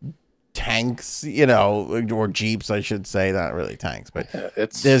armored tanks, or jeeps, I should say, not really tanks, but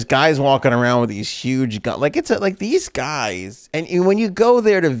there's guys walking around with these huge guns. Like like these guys, and when you go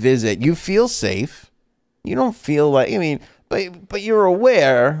there to visit, you feel safe. You don't feel like, but you're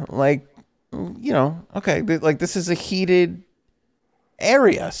aware, like, okay, like this is a heated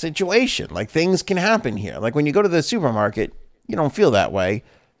area situation. Like things can happen here. Like when you go to the supermarket, you don't feel that way.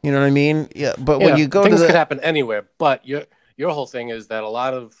 You know what I mean? Yeah. But when you go things could happen anywhere. But your whole thing is that a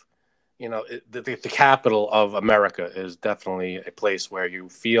lot of the capital of America is definitely a place where you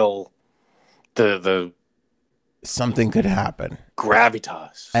feel the something could happen,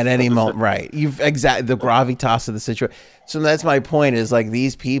 gravitas at any moment, right? The gravitas of the situation. So that's my point. Is like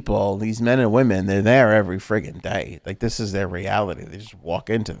these people, these men and women, they're there every friggin' day. Like this is their reality. They just walk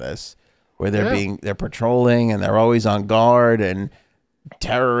into this where they're patrolling, and they're always on guard, and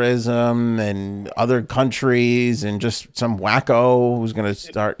terrorism and other countries and just some wacko who's going to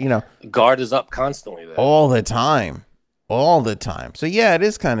start, guard is up constantly there. all the time. So yeah, it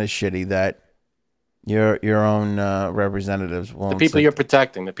is kind of shitty that your own representatives won't. The people you're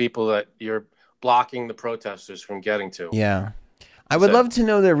protecting, the people that you're blocking the protesters from getting to. Yeah. I would love to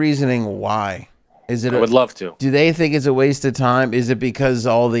know their reasoning why. I would love to. Do they think it's a waste of time? Is it because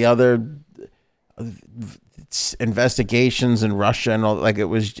all the other investigations in Russia and all, like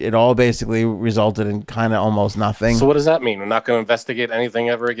it all basically resulted in kind of almost nothing? So what does that mean? We're not going to investigate anything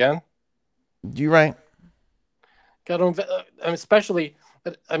ever again? You're right. Got to, especially,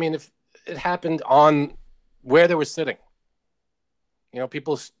 if it happened on where they were sitting,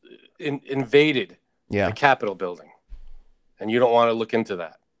 people invaded the Capitol building, and you don't want to look into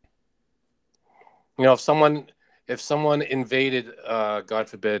that. If someone invaded, God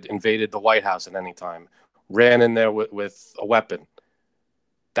forbid, invaded the White House at any time, ran in there with a weapon,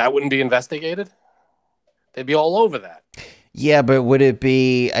 that wouldn't be investigated? They'd be all over that. Yeah, but would it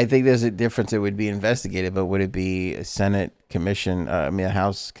be, I think there's a difference. It would be investigated, but would it be a Senate commission, a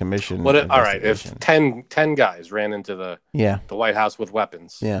House commission? All right, if 10 guys ran into the White House with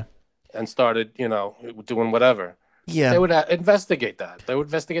weapons and started, doing whatever, they would investigate that. They would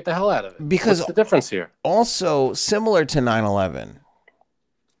investigate the hell out of it. Because what's the difference here? Also, similar to 9/11,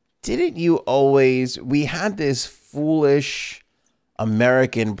 didn't you we had this foolish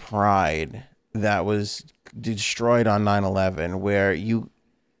American pride that was destroyed on 9/11, where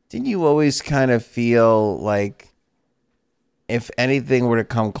didn't you always kind of feel like if anything were to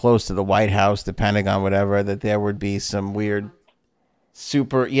come close to the White House, the Pentagon, whatever, that there would be some weird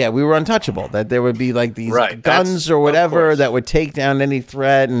we were untouchable, that there would be like these guns or whatever that would take down any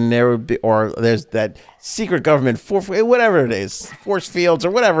threat, and there would be, or there's that secret government whatever it is, force fields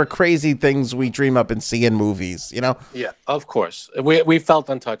or whatever crazy things we dream up and see in movies, Yeah, of course. We felt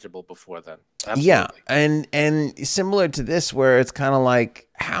untouchable before then. Absolutely. Yeah, and similar to this, where it's kind of like,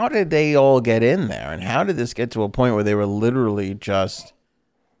 how did they all get in there, and how did this get to a point where they were literally just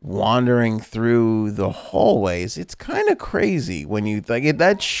wandering through the hallways? It's kind of crazy when you think it.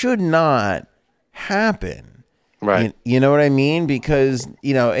 That should not happen, right? You know what I mean? Because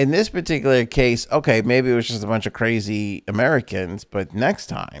in this particular case, okay, maybe it was just a bunch of crazy Americans, but next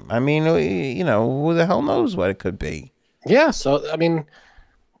time, who the hell knows what it could be? Yeah. So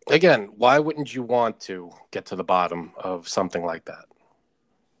again, why wouldn't you want to get to the bottom of something like that?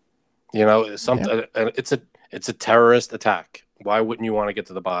 It's a terrorist attack. Why wouldn't you want to get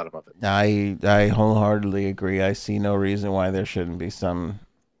to the bottom of it? I wholeheartedly agree. I see no reason why there shouldn't be some.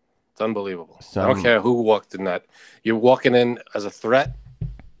 It's unbelievable. I don't care who walked in that. You're walking in as a threat.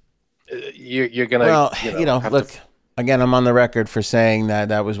 You're gonna. Well, look. Again, I'm on the record for saying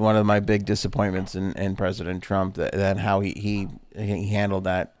that was one of my big disappointments in President Trump. That how he handled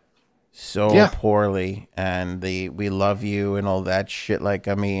that so poorly, and we love you and all that shit. Like,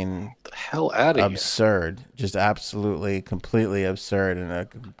 the hell out of absurd, here. Just absolutely, completely absurd, and a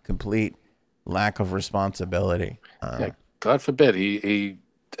complete lack of responsibility. God forbid he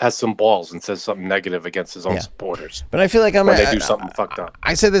has some balls and says something negative against his own supporters. But I feel like they do something fucked up.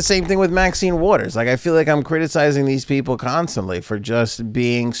 I said the same thing with Maxine Waters. Like, I feel like I'm criticizing these people constantly for just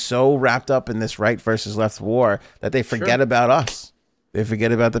being so wrapped up in this right versus left war that they forget about us. They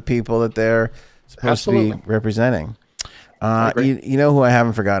forget about the people that they're supposed to be representing. You know who I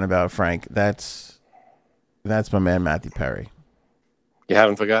haven't forgotten about, Frank? That's my man, Matthew Perry. You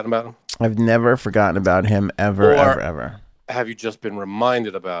haven't forgotten about him? I've never forgotten about him ever. Have you just been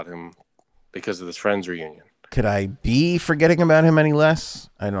reminded about him because of this Friends reunion? Could I be forgetting about him any less?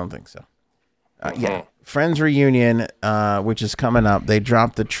 I don't think so. Yeah, Friends reunion, which is coming up. They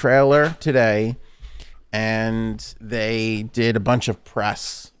dropped the trailer today, and they did a bunch of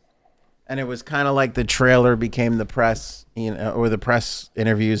press, and it was kind of like the trailer became the press, or the press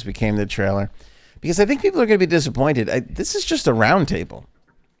interviews became the trailer, because I think people are going to be disappointed. This is just a roundtable.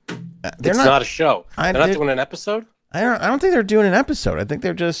 It's not a show. They're not doing an episode. I don't think they're doing an episode. I think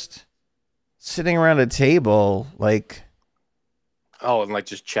they're just sitting around a table, like. Oh, and like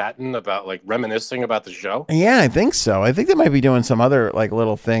just chatting about, like reminiscing about the show? Yeah, I think so. I think they might be doing some other like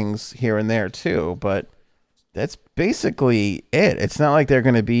little things here and there too, but that's basically it. It's not like they're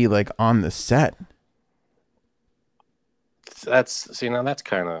going to be like on the set. That's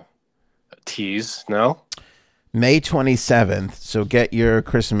kind of a tease, no? May 27th. So get your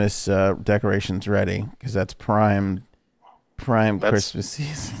Christmas decorations ready, because that's prime Christmas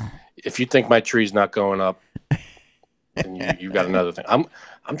season. If you think my tree's not going up, and you got another thing. I'm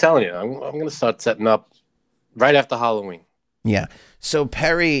telling you, I'm going to start setting up right after Halloween. Yeah. So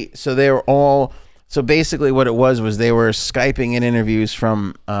Perry, they were all, so basically what it was they were Skyping in interviews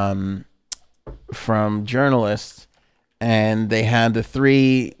from journalists, and they had the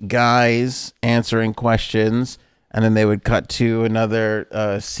three guys answering questions, and then they would cut to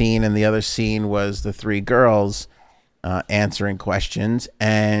another scene, and the other scene was the three girls answering questions,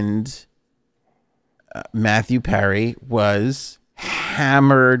 and Matthew Perry was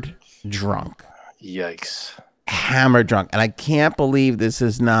hammered drunk. Yikes. Hammered drunk. And I can't believe this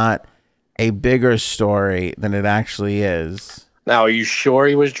is not a bigger story than it actually is. Now, are you sure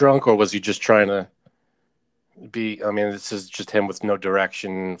he was drunk, or was he just trying to be, I mean, this is just him with no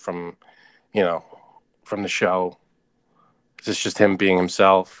direction from the show. Is this just him being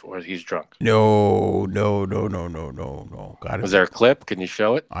himself, or he's drunk? No. Got it. Was there a clip? Can you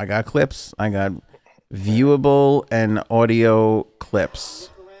show it? I got clips. I got viewable and audio clips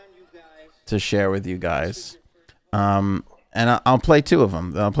to share with you guys. And I'll play two of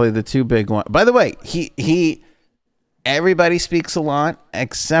them. I'll play the two big ones. By the way, everybody speaks a lot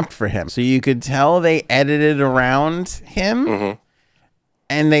except for him. So you could tell they edited around him. Mm-hmm.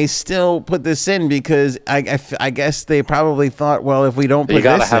 And they still put this in because I guess they probably thought, well, if we don't put this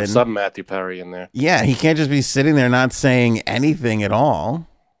in, you gotta have some Matthew Perry in there. Yeah, he can't just be sitting there not saying anything at all,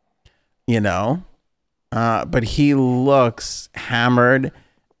 But he looks hammered.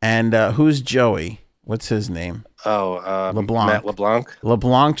 And who's Joey? What's his name? Oh, LeBlanc. Matt LeBlanc.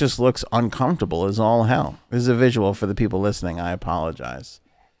 LeBlanc just looks uncomfortable as all hell. This is a visual for the people listening. I apologize.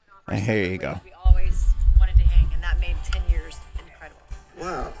 And here you go. We always wanted to hang, and that made 10 years incredible.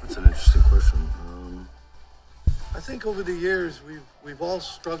 Wow, that's an interesting question. I think over the years we've all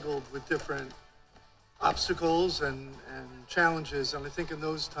struggled with different obstacles and challenges, and I think in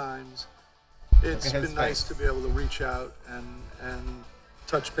those times it's been nice to be able to reach out and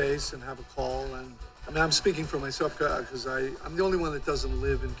touch base and have a call. And I mean, I'm speaking for myself because I'm the only one that doesn't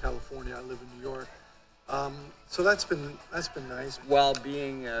live in California. I live in New York. So that's been nice. While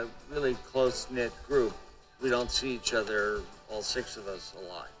being a really close-knit group, we don't see each other, all six of us, a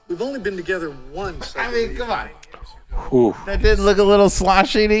lot. We've only been together once. I mean, come on. Ooh. That didn't look a little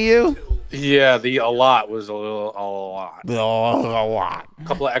sloshy to you? Yeah, the a lot was a lot. A lot. A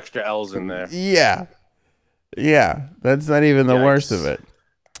couple of extra L's in there. Yeah. That's not even the worst of it.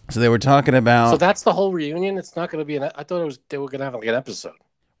 So they were talking about. So that's the whole reunion. It's not going to be I thought they were going to have like an episode.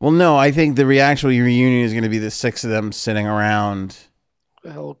 Well, no, I think the actual reunion is going to be the six of them sitting around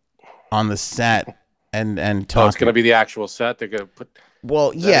on the set and talking. Oh, it's going to be the actual set. They're going to put.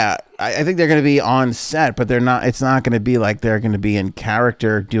 Well, yeah, I think they're going to be on set, but they're not. It's not going to be like they're going to be in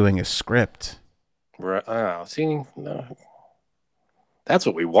character doing a script. Right. No. That's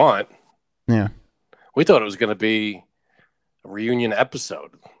what we want. Yeah. We thought it was going to be a reunion episode.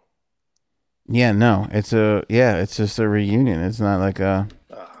 Yeah, no, it's just a reunion. It's not like a.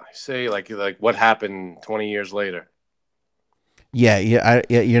 I say like what happened 20 years later. Yeah,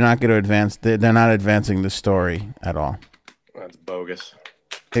 you're not going to advance. They're not advancing the story at all. That's bogus.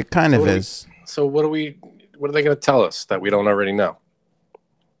 It kind of is. So what are they going to tell us that we don't already know?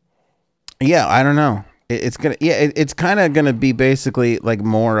 Yeah, I don't know. It's kind of gonna be basically like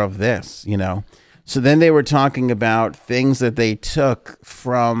more of this, So then they were talking about things that they took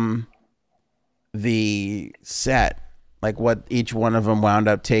from the set, like what each one of them wound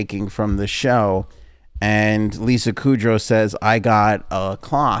up taking from the show. And Lisa Kudrow says, I got a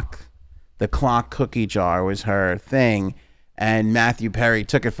clock. The clock cookie jar was her thing. And Matthew Perry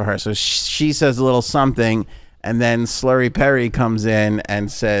took it for her. So she says a little something. And then Slurry Perry comes in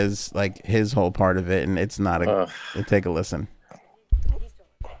and says like his whole part of it. And it's not take a listen.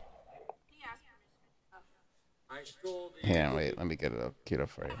 He asked Yeah, wait, let me get it up, queued up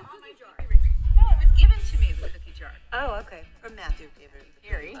for you. jar. Oh, okay. From Matthew gave it to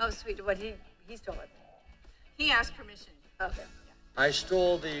Harry. Oh, sweet. What he stole it. He asked permission. Okay. I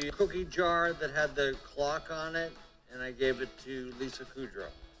stole the cookie jar that had the clock on it, and I gave it to Lisa Kudrow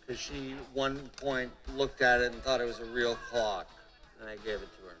because she, one point, looked at it and thought it was a real clock, and I gave it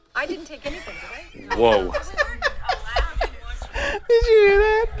to her. I didn't take anything, did I? Whoa. Did you hear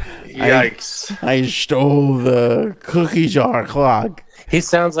that? Yikes. I stole the cookie jar clock. He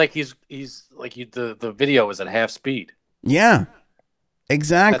sounds like he's like the video is at half speed. Yeah,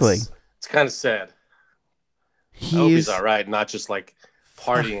 exactly. It's kind of sad. I hope he's He's all right, not just like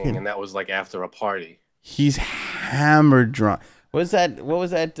partying, and that was like after a party. he's hammered drunk. What was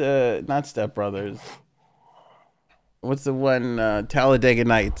that? Not Step Brothers. What's the one? Talladega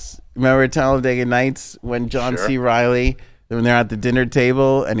Nights. Remember Talladega Nights when John Sure. C. Reilly, when they're at the dinner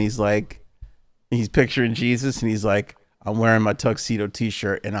table and he's picturing Jesus and he's like, I'm wearing my tuxedo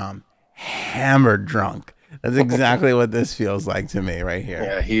T-shirt and I'm hammered drunk. That's exactly what this feels like to me right here.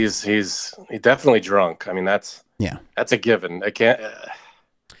 Yeah, he's definitely drunk. I mean, that's Yeah. a given. I can't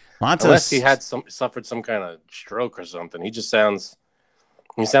Lots unless of he had suffered some kind of stroke or something. He sounds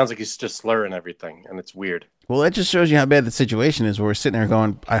like he's just slurring everything, and it's weird. Well, that just shows you how bad the situation is. Where we're sitting there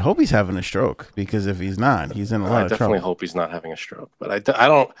going, I hope he's having a stroke, because if he's not, he's in a lot I of definitely trouble. hope he's not having a stroke, but I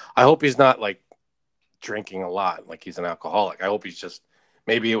don't. I hope he's not like drinking a lot, like he's an alcoholic. I hope he's just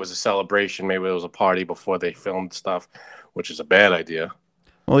maybe it was a celebration, maybe it was a party before they filmed stuff, which is a bad idea.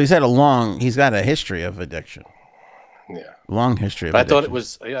 Well, he's got a history of addiction. Yeah, Long history of but I addiction. thought it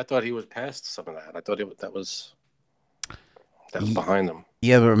was. I thought he was past some of that. I thought that was behind him.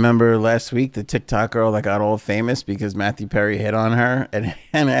 Yeah, but remember last week the TikTok girl that got all famous because Matthew Perry hit on her and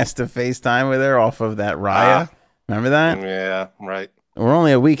asked to FaceTime with her off of that Raya? Remember that? Yeah, right. We're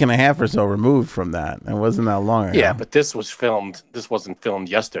only a week and a half or so removed from that. It wasn't that long ago. Yeah, but this was filmed. This wasn't filmed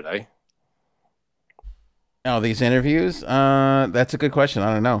yesterday. Oh, these interviews? That's a good question.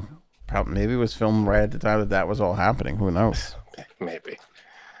 I don't know. Probably, maybe it was filmed right at the time that was all happening. Who knows? Maybe.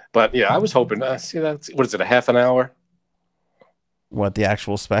 But yeah, I was hoping. See, what is it? A half an hour? What, the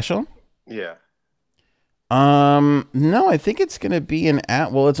actual special? Yeah. No, I think it's gonna be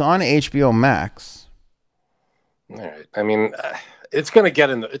well, it's on HBO Max. All right. I mean, it's gonna get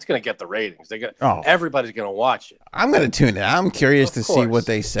the ratings. Everybody's gonna watch it. I'm gonna tune in. I'm curious Of to see course. what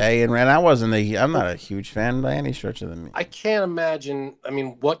they say. And I'm not a huge fan by any stretch of the. I can't imagine. I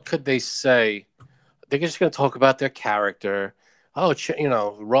mean, what could they say? They're just gonna talk about their character. Oh,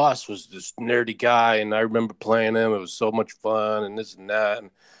 Ross was this nerdy guy, and I remember playing him. It was so much fun, and this and that. And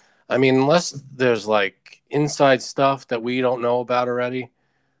I mean, unless there's like inside stuff that we don't know about already,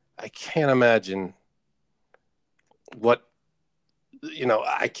 I can't imagine what.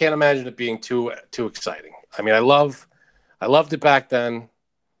 I can't imagine it being too exciting. I mean, I loved it back then.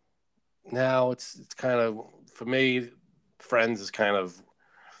 Now it's kind of, for me, Friends is kind of,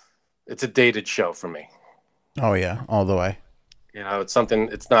 it's a dated show for me. Oh yeah, all the way. It's something.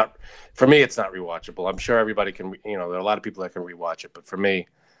 It's not for me. It's not rewatchable. I'm sure everybody can. There are a lot of people that can rewatch it, but for me,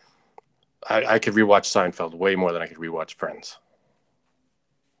 I could rewatch Seinfeld way more than I could rewatch Friends.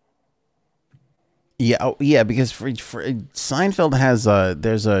 Yeah, yeah, because for Seinfeld has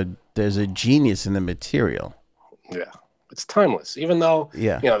there's a genius in the material. Yeah, it's timeless. Even though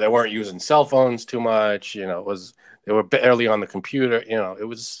they weren't using cell phones too much. They were barely on the computer. It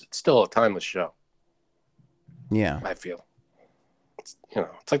was still a timeless show. Yeah, I feel.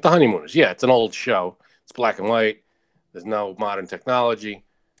 It's like The Honeymooners. Yeah, it's an old show. It's black and white. There's no modern technology.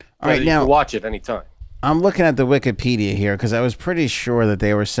 All right, you now can watch it anytime. I'm looking at the Wikipedia here because I was pretty sure that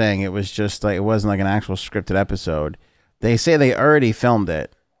they were saying it was just like it wasn't like an actual scripted episode. They say they already filmed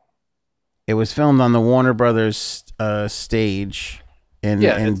it. It was filmed on the Warner Brothers stage in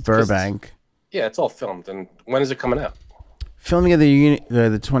Burbank. Yeah, it's all filmed. And when is it coming out? Filming of the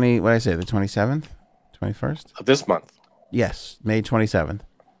 27th, 21st Of this month. Yes, May 27th.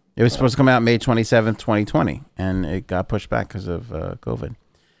 It was supposed to come out May 27th, 2020, and it got pushed back because of COVID.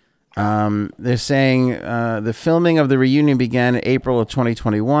 They're saying the filming of the reunion began in April of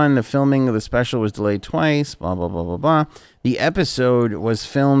 2021. The filming of the special was delayed twice, blah, blah, blah, blah, blah. The episode was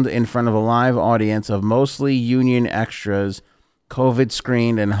filmed in front of a live audience of mostly union extras, COVID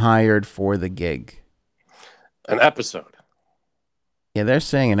screened and hired for the gig. An episode? Yeah, they're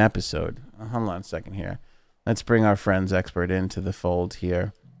saying an episode. Hold on a second here. Let's bring our Friends expert into the fold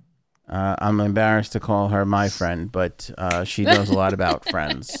here. I'm embarrassed to call her my friend, but she knows a lot about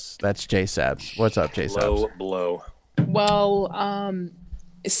Friends. That's Jay Sabs. What's up, Jay Sabs? Low blow. Well,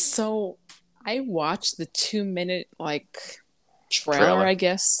 so I watched the 2-minute trailer, I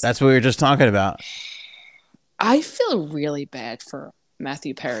guess. That's what we were just talking about. I feel really bad for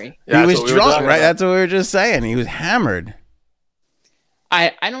Matthew Perry. Yeah, he that's was what we were drunk, talking right? about. That's what we were just saying. He was hammered.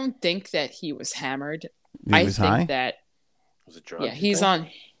 I don't think that he was hammered. He I was think high? that Was it drug? yeah, he's on,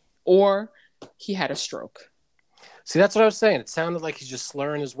 or he had a stroke. See, that's what I was saying. It sounded like he's just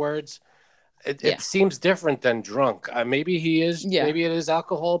slurring his words. It Yeah. seems different than drunk. Maybe he is. Yeah. Maybe it is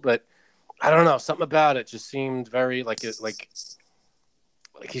alcohol, but I don't know. Something about it just seemed very like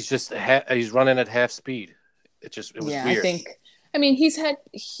he's just he's running at half speed. It was Yeah, weird. I think. I mean, he's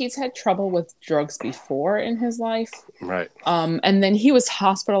had trouble with drugs before in his life. Right. And then he was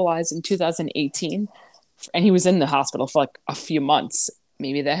hospitalized in 2018, and he was in the hospital for like a few months.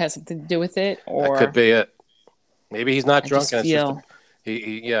 Maybe that has something to do with it, or That could be it. Maybe he's not I drunk, just and feel-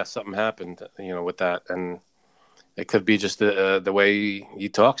 it's just something happened, with that, and it could be just the way he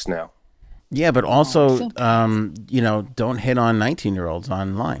talks now. Yeah, but also, feel don't hit on 19-year-olds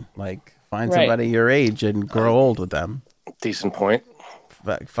online. Like, find Right. somebody your age and grow old with them. Decent point.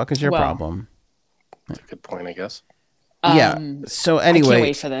 Fuck is your Well, problem? That's a good point, I guess. Yeah. So I can't anyway,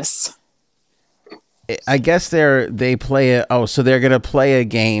 wait for this. I guess they play so they're gonna play a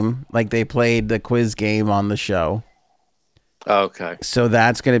game like they played the quiz game on the show. Okay. So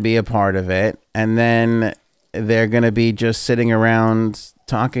that's gonna be a part of it, and then they're gonna be just sitting around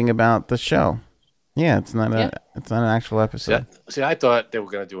talking about the show. Yeah, it's not Yeah. an actual episode. See, I thought they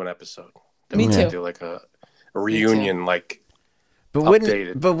were going to do an episode. They Me were gonna too. do like a reunion, like But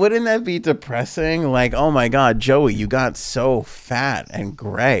updated. wouldn't that be depressing? Like, oh my God, Joey, you got so fat and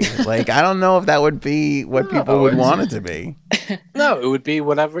gray. Like, I don't know if that would be what people would want it to be. No, it would be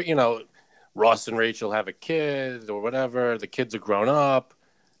whatever, Ross and Rachel have a kid or whatever. The kids are grown up.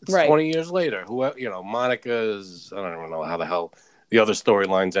 It's Right. 20 years later. Monica's, I don't even know how the hell the other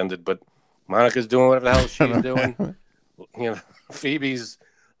storylines ended, but Monica's doing whatever the hell she's doing. Phoebe's,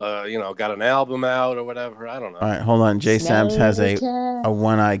 got an album out or whatever. I don't know. All right, hold on. Jay Sams has a Smelly cat.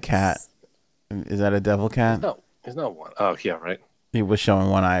 one-eyed cat. Is that a devil cat? No, there's no one. Oh, yeah, right. He was showing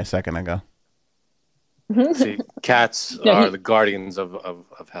one eye a second ago. See, cats No, are he- the guardians of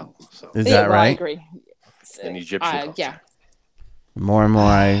hell. So Is Yeah, that well, I right? agree. in Egyptian culture. Yeah. The more and more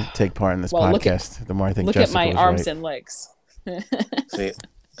I take part in this Well, look at- podcast, the more I think Look Jessica at my was arms right. and legs. See,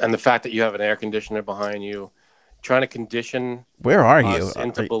 and the fact that you have an air conditioner behind you, trying to condition Where are you? us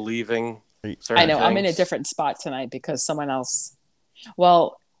into believing you- certain I know. I'm in a things. different spot tonight because someone else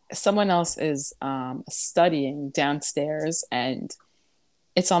is studying downstairs, and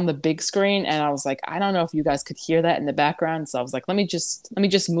it's on the big screen. And I was like, I don't know if you guys could hear that in the background. So I was like, let me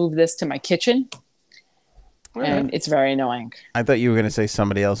just move this to my kitchen. And it's very annoying. I thought you were going to say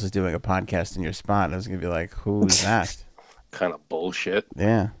somebody else is doing a podcast in your spot. I was going to be like, who's that? Kind of bullshit.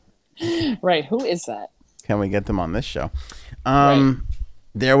 Yeah. Right. Who is that? Can we get them on this show?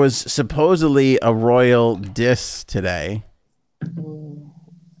 There was supposedly a royal diss today.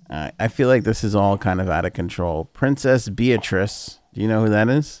 I feel like this is all kind of out of control. Princess Beatrice. Do you know who that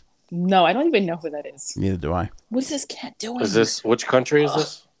is? No, I don't even know who that is. Neither do I. What is this cat doing? Which country is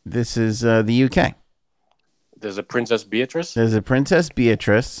this? This is the UK. There's a Princess Beatrice. There's a Princess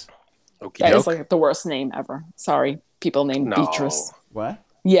Beatrice. Okie That is doke. like the worst name ever. Sorry, people named No. Beatrice. What?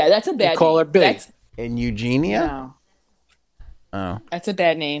 Yeah, that's a bad call name. her B. That's, In Eugenia? no, Oh. that's a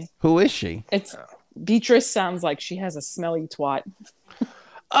bad name. Who is she? It's Beatrice sounds like she has a smelly twat.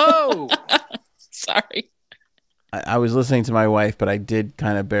 Oh, Sorry. I was listening to my wife, but I did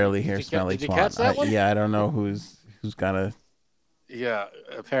kind of barely hear Did you smelly did you catch twat. that one? Yeah, I don't know who's got a. yeah.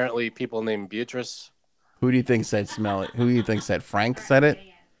 Apparently, people named Beatrice. Who do you think said smell it? Who do you think said Frank said it?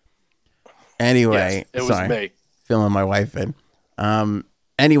 Anyway, Yes, it was sorry, me. filling my wife in.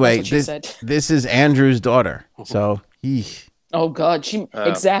 Anyway, That's what she said. this is Andrew's daughter. So Oh God, she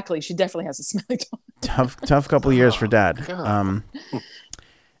exactly. She definitely has a smelly twat. tough couple of years for dad.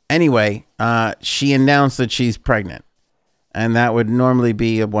 Anyway, she announced that she's pregnant, and that would normally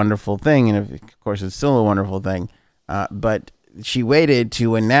be a wonderful thing, and of course it's still a wonderful thing. But she waited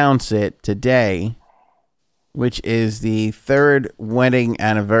to announce it today, which is the 3rd wedding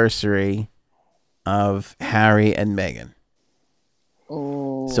anniversary of Harry and Meghan.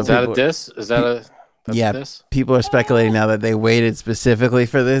 Oh, So Is that a people- diss? Is that a that's yeah, a diss? people are speculating now that they waited specifically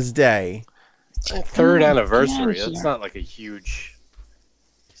for this day. 3rd anniversary. here. That's not like a huge.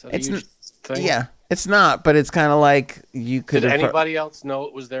 Is that a It's huge thing? Yeah, it's not, but it's kind of like you could. Did anybody else know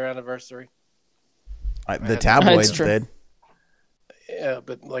it was their anniversary? The tabloids That's true. did. Yeah,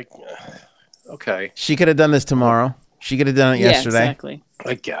 but okay, She could have done this tomorrow. She could have done it yeah, yesterday. exactly.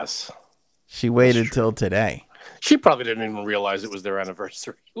 I guess. She waited till today. She probably didn't even realize it was their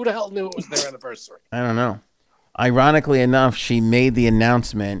anniversary. Who the hell knew it was their anniversary? I don't know. Ironically enough, she made the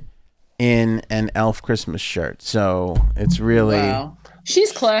announcement in an Elf Christmas shirt. So it's really Wow.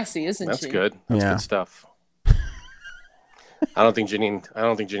 She's classy, isn't That's she? good. That's Yeah. good stuff. I don't think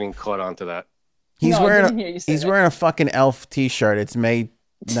Janine caught on to that. He's No, I wearing didn't hear you say he's that. wearing a fucking elf T-shirt. It's May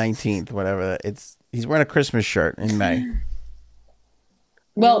 19th, whatever. He's wearing a Christmas shirt in May.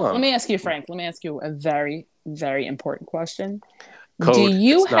 Well, Hold on. let me ask you, Frank. Let me ask you a very, very important question. Code. Do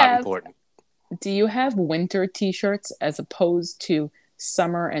you it's not have important. do you have winter T-shirts as opposed to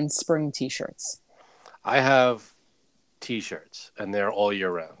summer and spring T-shirts? I have T-shirts, and they're all year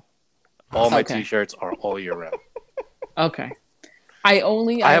round. All my Okay. T-shirts are all year round. Okay. I I have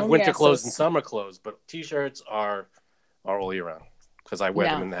only winter ask clothes those- and summer clothes, but T-shirts are all year round because I wear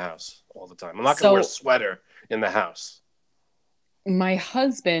them Yeah. in the house all the time. I'm not going to So- wear a sweater in the house. My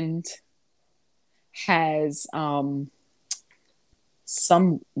husband has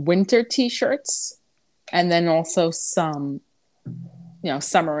some winter T-shirts and then also some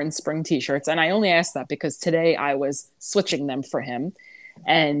summer and spring T-shirts. And I only asked that because today I was switching them for him.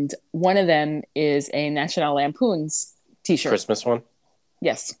 And one of them is a National Lampoon's T-shirt. Christmas one.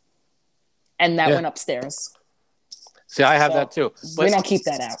 Yes. And that Yeah. went upstairs. See, I have So, that too. we don't keep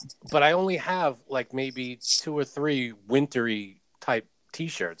that out. But I only have like maybe 2 or 3 wintry type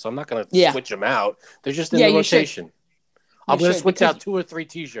T-shirts. I'm not going to switch them out. They're just in Yeah, the you should. rotation. I'm You going to should, switch because- out 2 or 3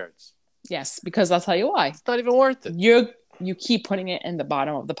 T-shirts. Yes, because I'll tell you why. It's not even worth it. You keep putting it in the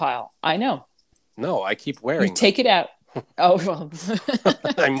bottom of the pile. I know. No, I keep wearing You take it out. Oh, well.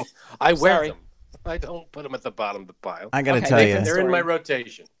 them. I wear Sorry. them. I don't put them at the bottom of the pile. I gotta Okay, tell you, They're in my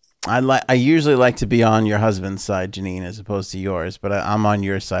rotation. I usually like to be on your husband's side, Janine, as opposed to yours, but I'm on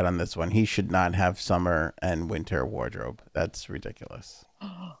your side on this one. He should not have summer and winter wardrobe. That's ridiculous.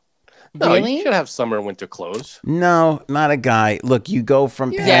 No, Really? you should have summer and winter clothes. No, not a guy. Look, you go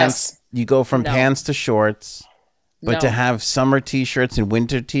from Yes. pants, you go from No. pants to shorts, but to No. have summer T-shirts and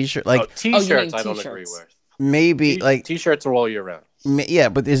winter T-shirts, like T-shirts, mean I don't T-shirts. agree with. maybe like T-shirts are all year round. yeah,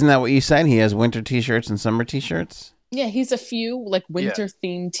 but isn't that what you said? He has winter T-shirts and summer T-shirts. Yeah, he's a few like winter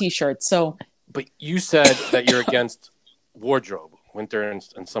themed T-shirts. So But you said that you're against wardrobe, winter and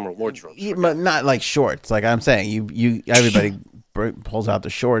summer wardrobes. Yeah, but not like shorts. Like I'm saying, you everybody pulls out the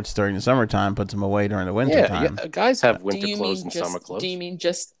shorts during the summertime, puts them away during the winter time. Yeah, guys have do winter you clothes mean and just summer clothes. do you mean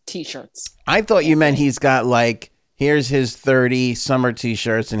just T-shirts? I thought you meant he's got like here's his 30 summer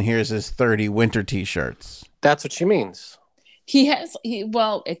T-shirts and here's his 30 winter T-shirts. That's what she means. He has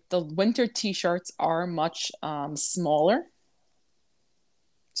the winter T-shirts are much smaller.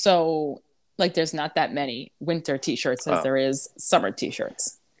 So like there's not that many winter T-shirts as there is summer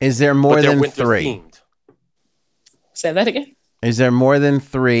T-shirts. Is there more But they're than winter 3? themed. Say that again. Is there more than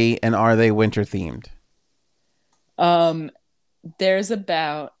 3 and are they winter themed? There's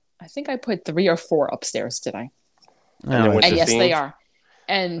about I think I put 3 or 4 upstairs today. they're Oh, winter And yes, they themed? are.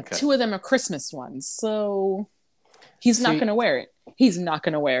 And Okay. 2 of them are Christmas ones. So he's not See- going to wear it. He's not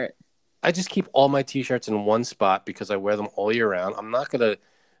going to wear it. I just keep all my T-shirts in one spot because I wear them all year round. I'm not gonna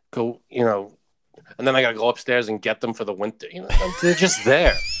go, and then I gotta go upstairs and get them for the winter. They're just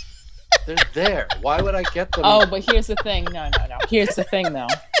there. They're there. Why would I get them? Oh, but here's the thing. No. Here's the thing, though.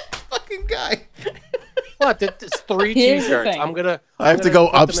 fucking guy. What? It's 3 Here's the T-shirts. thing. I'm gonna. I have to go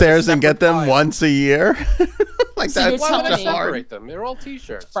upstairs and get them once a year. Like So you're that's Why would I telling me- separate them? They're all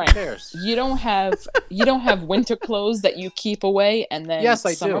T-shirts. Frank, Who cares? you don't have winter clothes that you keep away and then Yes,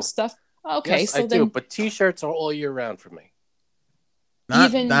 I summer do. stuff. Okay, Yes, so I then do. But T-shirts are all year round for me.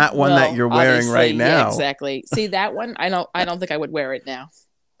 not one that you're wearing obviously, right yeah, now. exactly. See that one? I don't think I would wear it now.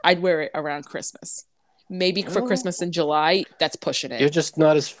 I'd wear it around Christmas. Maybe for Oh. Christmas in July. That's pushing You're it. just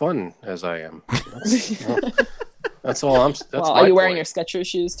not as fun as I am. That's all I'm. That's Well, my are you wearing your point. Skechers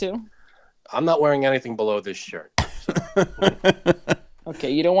shoes too? I'm not wearing anything below this shirt.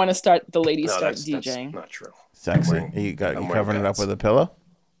 Okay, you don't want to start the ladies No, start that's DJing. not true. Sexy. wearing- You I'm wearing covering it up pants. with a pillow?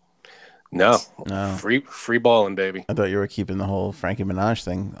 No, No. free balling, baby. I thought you were keeping the whole Frankie Minaj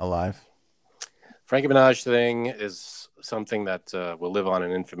thing alive. Frankie Minaj thing is something that will live on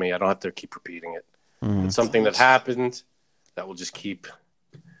in infamy. I don't have to keep repeating it. It's something that happened that will just keep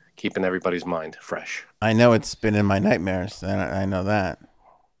in everybody's mind fresh. I know it's been in my nightmares, and I know that.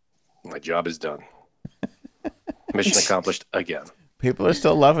 My job is done. Mission accomplished again. People are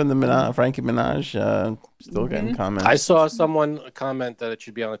still loving the Frankie Minaj. Still getting comments. I saw someone comment that it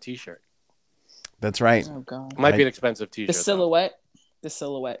should be on a T-shirt. That's right. Oh God. It might be an expensive T-shirt. The though. silhouette. The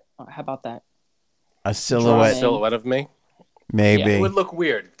silhouette. Oh, how about that? A Draw a silhouette, silhouette of me. maybe. It would look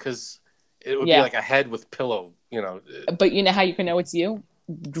weird because it would Yeah. be like a head with pillow. But you know how you can know it's you?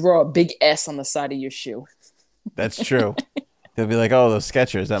 Draw a big S on the side of your shoe. That's true. They'll be like, "Oh, those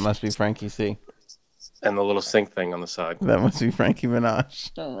Skechers. That must be Frankie C. And the little sink thing on the side. That must be Frankie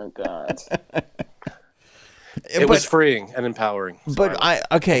Minaj." Oh my God. It was freeing and empowering. So But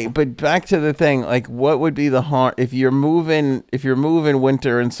but back to the thing, like what would be the harm if you're moving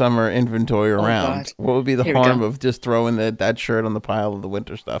winter and summer inventory around? God. What would be the Here we harm go. of just throwing that shirt on the pile of the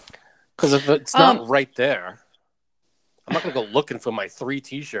winter stuff? Because if it's not right there, I'm not gonna go looking for my 3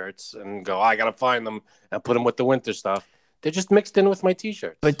 T-shirts and go, I gotta find them and put them with the winter stuff. They're just mixed in with my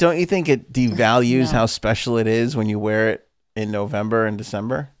T-shirts. But don't you think it devalues No. how special it is when you wear it in November and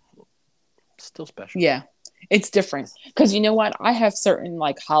December? It's still special. Yeah, it's different because you know what? I have certain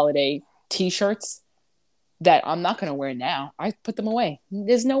like holiday T-shirts that I'm not going to wear now. I put them away.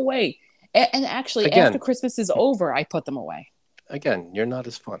 There's no way. And actually, Again. after Christmas is over, I put them away. Again, you're not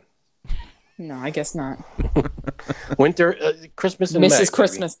as fun. No, I guess not. Winter, Christmas, and May.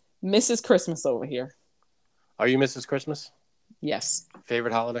 Mrs. Christmas over here. Are you Mrs. Christmas? Yes,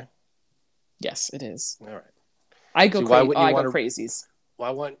 Favorite holiday? yes, it is. All right. I go See, why crazy. wouldn't you I go wanna- crazies. Why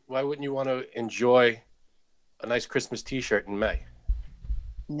wouldn't you want to enjoy a nice Christmas T-shirt in May?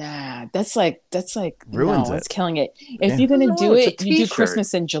 Nah, that's like Ruins no, it. it's killing it. If Yeah. you're gonna No, do it's a it, you do T-shirt.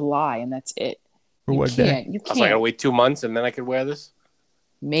 Christmas in July, and that's it. For You what day? can't. You I was like, I gotta can't. wait 2 months and then I could wear this.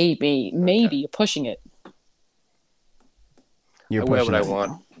 Maybe you're pushing it. You're I wear pushing what I it.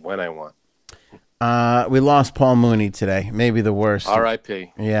 want when I want. We lost Paul Mooney today. Maybe the worst.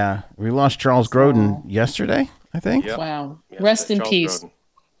 R.I.P. Yeah, we lost Charles Grodin yesterday, I think. Yep. Wow. Yes, Rest in Charles peace.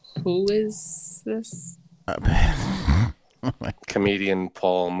 Grodin. Who is this? Comedian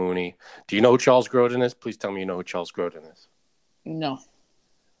Paul Mooney. Do you know who Charles Grodin is? Please tell me you know who Charles Grodin is. No.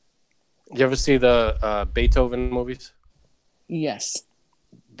 You ever see the Beethoven movies? Yes.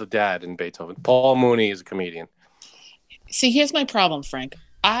 The dad in Beethoven. Paul Mooney is a comedian. See, here's my problem, Frank.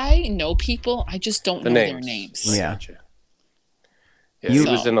 I know people, I just don't The know names. their names. Yeah. Gotcha. Yeah, he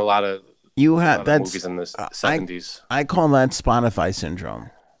was in a lot of, You a lot have of that's movies in the 70s. I call that Spotify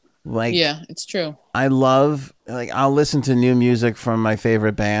syndrome. Like Yeah, it's true. I love I'll listen to new music from my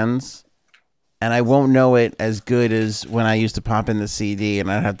favorite bands and I won't know it as good as when I used to pop in the CD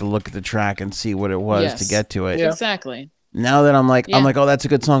and I'd have to look at the track and see what it was to Yes. get to it. Yeah. Exactly. Now that I'm like Yeah. oh that's a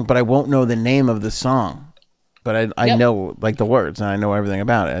good song, but I won't know the name of the song. But I Yep. know like the words and I know everything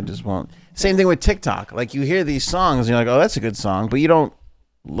about it. I just won't. Same thing with TikTok. Like you hear these songs and you're like, oh, that's a good song, but you don't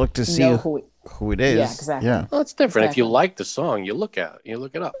look to see Know who it- who it is. Yeah, exactly. Yeah. Well, it's different. If you Exactly. like the song, you look at it. You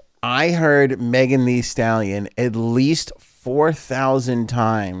look it up. I heard Megan Thee Stallion at least 4,000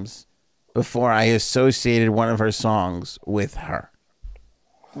 times before I associated one of her songs with her.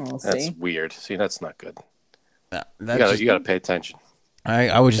 We'll That's see. weird. See, that's not good. That's You gotta pay attention.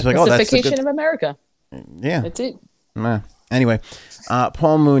 I would just be like, oh, that's a Pacification good. of America. Yeah. That's it. Anyway,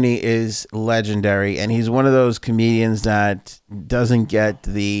 Paul Mooney is legendary, and he's one of those comedians that doesn't get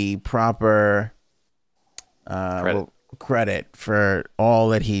the proper credit for all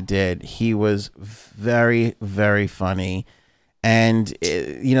that he did. He was very, very funny. And,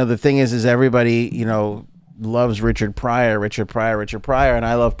 the thing is everybody, loves Richard Pryor, and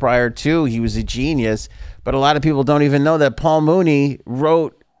I love Pryor too. He was a genius. But a lot of people don't even know that Paul Mooney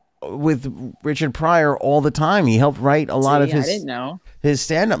wrote with Richard Pryor all the time. He helped write a lot of I didn't know. his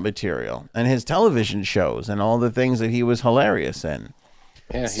stand-up material and his television shows and all the things that he was hilarious in.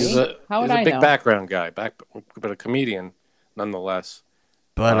 Yeah, See? he's a How would he's a I big know? background guy, but a comedian nonetheless.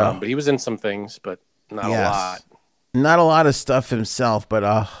 But But he was in some things, but not yes. a lot. Not a lot of stuff himself, but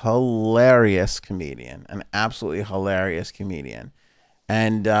a hilarious comedian, an absolutely hilarious comedian.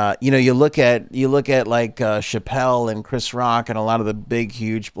 And you look at like Chappelle and Chris Rock and a lot of the big,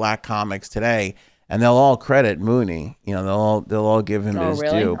 huge black comics today, and they'll all credit Mooney. They'll all give him his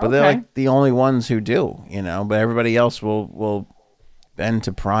really? due, but they're Okay. like the only ones who do. But everybody else will bend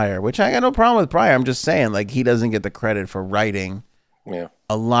to Pryor, which I got no problem with Pryor. I'm just saying, like he doesn't get the credit for writing Yeah.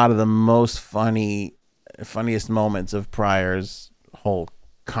 a lot of the most funniest moments of Pryor's whole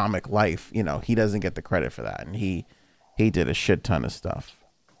comic life. He doesn't get the credit for that, and he did a shit ton of stuff.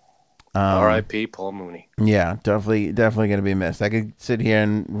 R.I.P. Paul Mooney. Yeah, definitely gonna be missed. I could sit here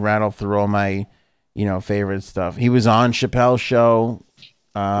and rattle through all my favorite stuff. He was on Chappelle's show.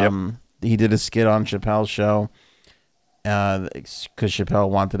 He did a skit on Chappelle's show because Chappelle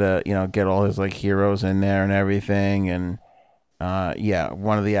wanted to get all his like heroes in there and everything, and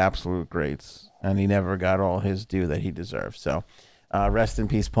one of the absolute greats, and he never got all his due that he deserved. So rest in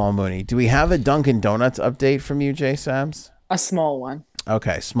peace, Paul Mooney. Do we have a Dunkin' Donuts update from you, Jay Sams? A small one.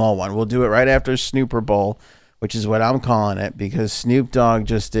 Okay, small one. We'll do it right after Snooper Bowl, which is what I'm calling it, because Snoop Dogg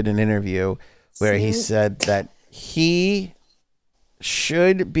just did an interview where he said that he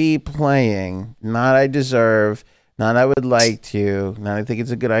should be playing, not I deserve, not I would like to, not I think it's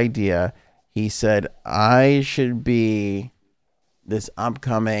a good idea. He said, I should be this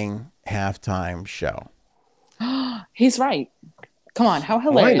upcoming halftime show. He's right. Come on, how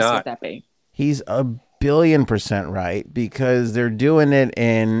hilarious not? would that be? He's 1,000,000,000% right, because they're doing it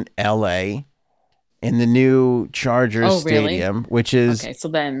in LA in the new Chargers Oh, really? Stadium, which is Okay, so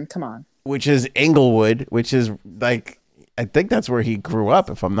then come on. Inglewood, which is like, I think that's where he grew up,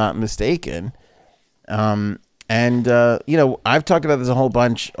 if I'm not mistaken. I've talked about this a whole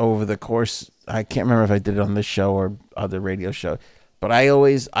bunch over the course. I can't remember if I did it on this show or other radio show, but I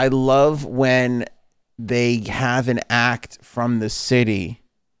love when they have an act from the city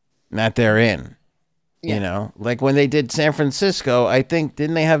that they're in. Yeah. You know, like when they did San Francisco, I think,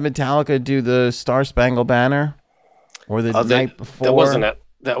 didn't they have Metallica do the Star Spangled Banner? Or the night before?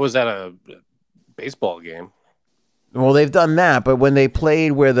 That was at a baseball game. Well, they've done that, but when they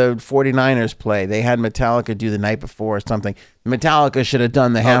played where the 49ers play, they had Metallica do the night before or something. Metallica should have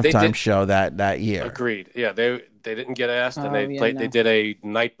done the halftime show that year. Agreed. Yeah, they didn't get asked, and they played. No. They did a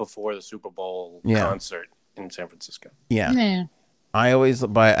night before the Super Bowl concert in San Francisco. Yeah. Yeah. I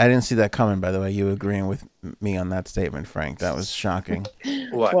didn't see that coming, by the way. You agreeing with me on that statement, Frank? That was shocking.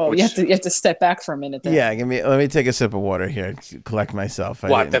 What? Well, you have to step back for a minute there. Yeah, let me take a sip of water here to collect myself.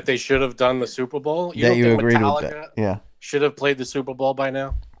 That they should have done the Super Bowl? You agreed with that? Yeah. Should have played the Super Bowl by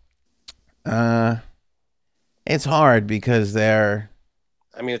now? It's hard because they're...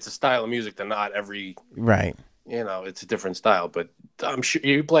 I mean, it's a style of music that not every... Right. You know, it's a different style, but I'm sure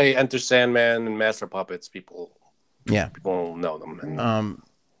you play Enter Sandman and Master Puppets, people will know them.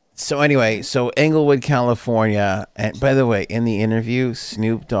 So anyway, Inglewood, California, and by the way, in the interview,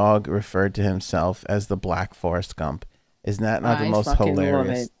 Snoop Dogg referred to himself as the Black Forrest Gump. Isn't that not the most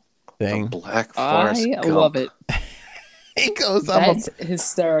hilarious thing? The Black Forest Gump. I love it. He goes, That's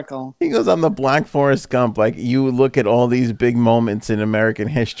hysterical. He goes, I'm the Black Forest Gump. Like, you look at all these big moments in American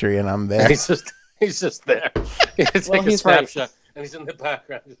history, and I'm there. He's just there. He's a snapshot, and he's in the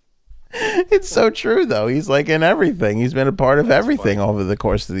background. It's so true, though. He's like in everything. He's been a part of everything over the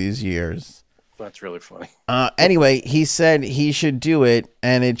course of these years. That's really funny. Anyway, he said he should do it,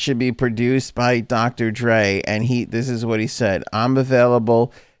 and it should be produced by Dr. Dre. And this is what he said: I'm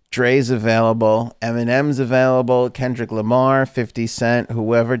available. Dre's available. Eminem's available. Kendrick Lamar, 50 Cent,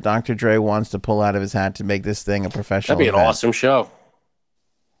 whoever Dr. Dre wants to pull out of his hat to make this thing a professional. That'd be an awesome show.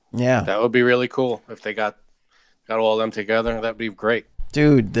 Yeah, that would be really cool if they got all of them together. That'd be great.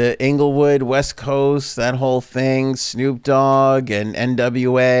 Dude, the Inglewood, West Coast, that whole thing, Snoop Dogg and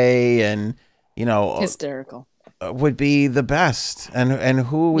NWA, and hysterical would be the best. And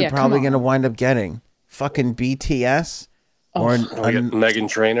who are we probably going to wind up getting? Fucking BTS or Meghan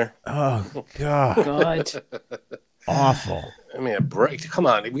Trainor? Oh God, awful. I mean, a break. Come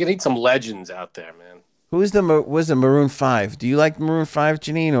on, we need some legends out there, man. Was it Maroon 5? Do you like Maroon 5,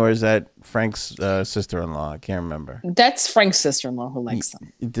 Janine, or is that Frank's sister-in-law? I can't remember. That's Frank's sister-in-law who likes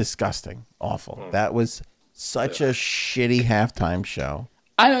them. Disgusting. Awful. That was such a shitty halftime show.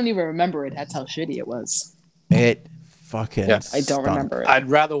 I don't even remember it. That's how shitty it was. It fucking I don't remember it. I'd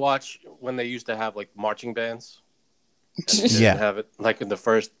rather watch when they used to have like marching bands. Yeah. Have it like in the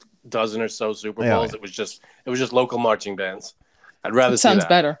first dozen or so Super Bowls. It was just local marching bands. I'd rather see that. Sounds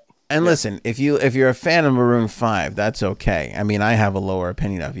better. And listen, if you're a fan of Maroon 5, that's okay. I mean, I have a lower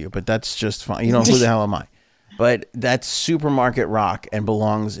opinion of you, but that's just fine. You know, who the hell am I? But that's supermarket rock and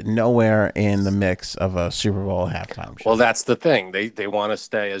belongs nowhere in the mix of a Super Bowl halftime show. Well, that's the thing. They want to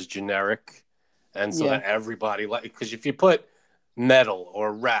stay as generic, and so that everybody because if you put metal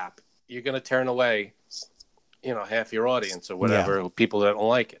or rap, you're going to turn away, half your audience or whatever, people that don't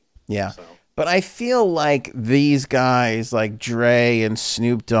like it. Yeah. So. But I feel like these guys, like Dre and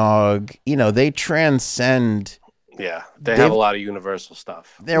Snoop Dogg, they transcend. Yeah, they have a lot of universal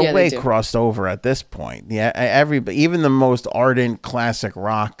stuff. They're way crossed over at this point. Yeah, everybody, even the most ardent classic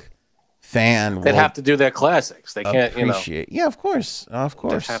rock fan, they'd have to do their classics. They can't, Yeah, of course. They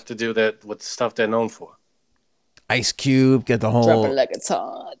have to do that with stuff they're known for. Ice Cube, get the whole drop it like it's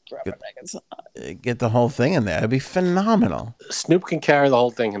hot. Get the whole thing in there. It'd be phenomenal. Snoop can carry the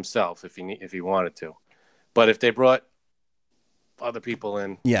whole thing himself if he wanted to, but if they brought other people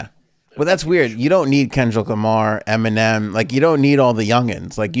in, well, that's weird. You don't need Kendrick Lamar, Eminem. Like, you don't need all the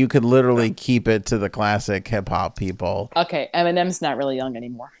youngins. Like, you could literally keep it to the classic hip hop people. Okay, Eminem's not really young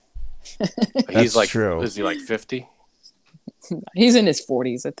anymore. He's like, true. Is he like 50? He's in his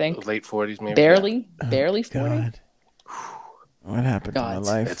 40s, I think. Late 40s, maybe. Barely 40. God. What happened to my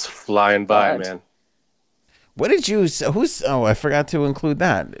life? It's flying by, man. What did you? I forgot to include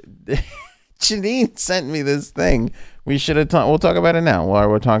that. Janine sent me this thing. We should have talked. We'll talk about it now while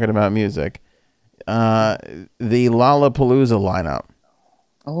we're talking about music. The Lollapalooza lineup.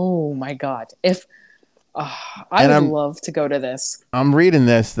 Oh my God! I And would I'm- love to go to this. I'm reading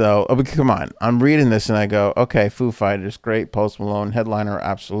this though. Oh, but come on. I'm reading this and I go, okay, Foo Fighters, great. Post Malone, headliner,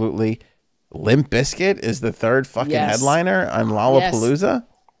 absolutely. Limp Bizkit is the third fucking Yes. headliner on Lollapalooza.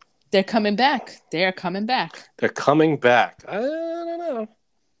 They're coming back. They're coming back. They're coming back. I don't know.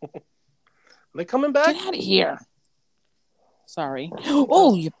 Are they coming back? Get out of here. Sorry.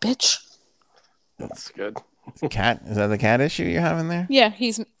 Oh, you bitch. That's good. Cat, is that the cat issue you're having there? Yeah,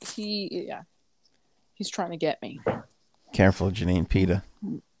 he's trying to get me. Careful, Janine Peta.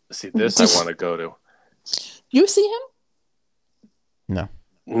 See, this I want to go to. You see him? No.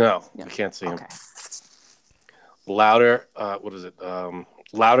 No, Yeah. you can't see him. Okay. Louder. What is it?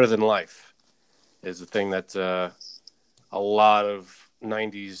 Louder Than Life is the thing that a lot of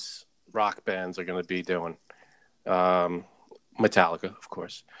 '90s rock bands are going to be doing. Metallica, of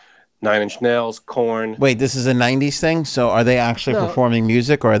course. Nine Inch Nails, Korn. Wait, this is a 90s thing? So are they actually No. performing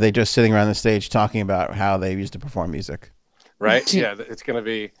music or are they just sitting around the stage talking about how they used to perform music? Right? Yeah, it's going to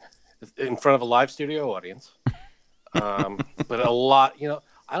be in front of a live studio audience. But a lot,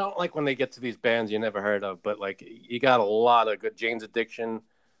 I don't like when they get to these bands you never heard of, but like you got a lot of good Jane's Addiction,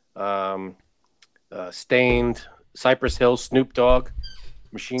 Stained, Cypress Hill, Snoop Dogg,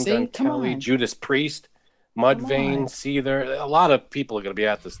 Machine See? Gun Come Kelly, on. Judas Priest, Mudvayne, on. Seether. A lot of people are going to be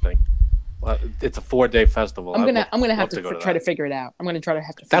at this thing. It's a 4-day festival. I'm gonna I'd have love to go try to that. figure it out. I'm gonna try to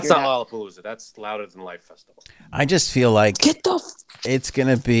have to. That's figure not it out. Lollapalooza. That's Louder Than Life Festival. I just feel like Get the. it's going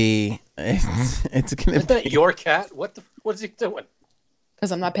to be it's going Is to that your cat? What is he doing?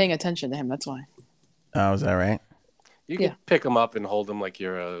 Because I'm not paying attention to him. That's why. Oh, is that right? You Yeah. can pick him up and hold him like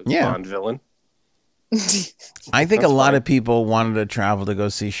you're a Yeah. Bond villain. I think That's a lot fine. of people wanted to travel to go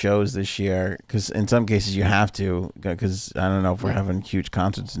see shows this year because in some cases you have to because I don't know if we're having huge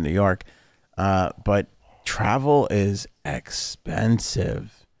concerts in New York, but travel is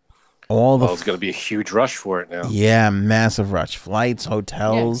expensive. All the Well, it's going to be a huge rush for it now. yeah, massive rush. Flights, Yeah,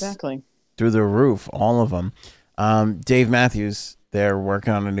 hotels, exactly. through the roof, all of them. Dave Matthews, they're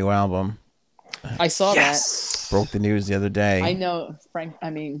working on a new album. I saw Yes. Broke the news the other day. that. I know, Frank. I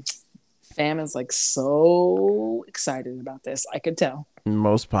mean, Fam is like so excited about this. I could tell.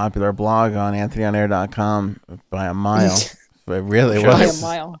 Most popular blog on AnthonyOnAir.com by a mile. It really Sure. By a was.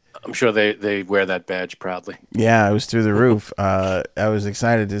 mile. I'm sure they wear that badge proudly. Yeah, it was through the roof. I was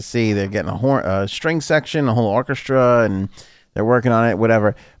excited to see they're getting a string section, a whole orchestra, and they're working on it,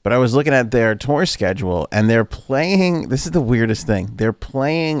 whatever. But I was looking at their tour schedule, and they're playing. This is the weirdest thing. They're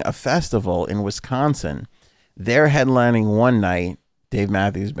playing a festival in Wisconsin. They're headlining one night, Dave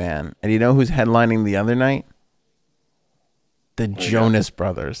Matthews Band, and you know who's headlining the other night? The Jonas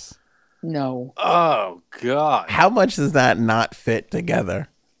Brothers. No. Oh God! How much does that not fit together?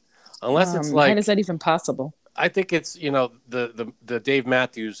 Unless it's How like is that even possible? I think it's the Dave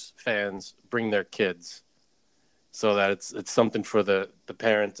Matthews fans bring their kids, so that it's something for the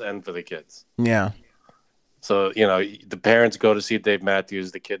parents and for the kids. Yeah. So the parents go to see Dave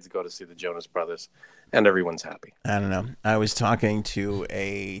Matthews, the kids go to see the Jonas Brothers, and everyone's happy. I don't know. I was talking to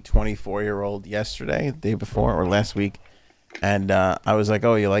a 24-year-old yesterday, the day before, or last week, and I was like,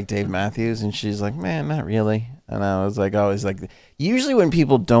 "Oh, you like Dave Matthews?" And she's like, "Man, not really." And I was like, "Oh, it's like usually when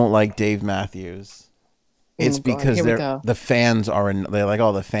people don't like Dave Matthews, it's Oh, God, because here we they're go. the fans are they're like,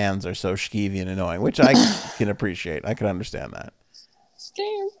 oh, the fans are so skeevy and annoying," which I can appreciate. I can understand that.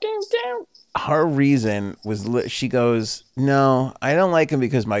 Damn. Her reason was she goes, "No, I don't like him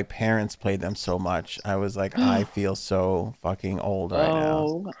because my parents played them so much." I was like, I feel so fucking old right now.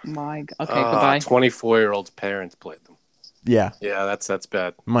 Oh my God. Okay, goodbye. 24-year-old's parents played them. Yeah. Yeah, that's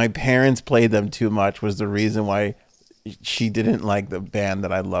bad. My parents played them too much was the reason why she didn't like the band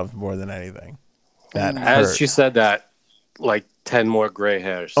that I loved more than anything. That As hurt. she said that, like 10 more gray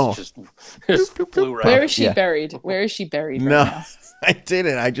hairs just flew right. Where is she Yeah. buried? Where is she buried? No, Right now? I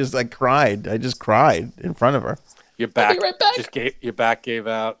didn't. I just cried. I just cried in front of her. Your back right back. your back gave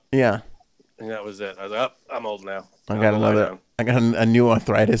out, Yeah. and that was it. I was like, oh, I'm old now. I I'm got gonna lie another. down. I got a new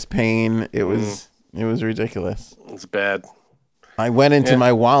arthritis pain. It was ridiculous. It's bad. I went into Yeah.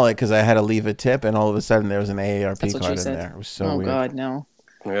 my wallet because I had to leave a tip, and all of a sudden there was an AARP That's what card she in said. there. It was so Oh weird. God, no.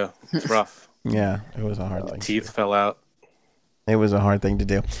 Yeah, it's rough. Yeah, it was a hard thing. Teeth fell out. It was a hard thing to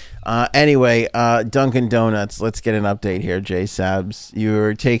do. Anyway, Dunkin' Donuts. Let's get an update here, Jay Sabs.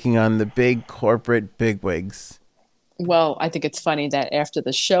 You're taking on the big corporate bigwigs. Well, I think it's funny that after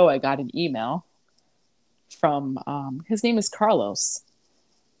the show, I got an email from his name is Carlos.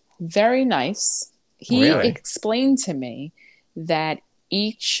 Very nice. He Really? explained to me that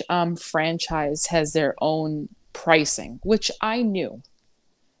each franchise has their own pricing, which I knew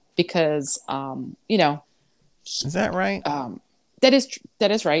because Is that right? that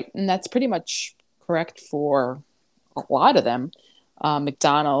is right, and that's pretty much correct for a lot of them.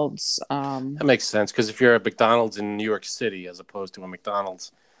 McDonald's. That makes sense because if you're at McDonald's in New York City as opposed to a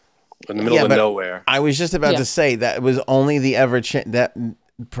McDonald's in the middle of but nowhere. I was just about Yeah. to say that it was only the that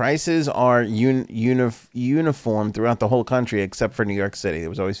prices are uniform throughout the whole country except for New York City. It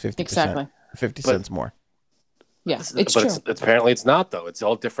was always 50%, Exactly. 50 But- cents more. Yeah, it's but true. apparently it's not though. It's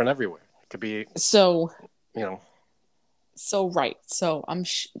all different everywhere. It could be, So you know, right. So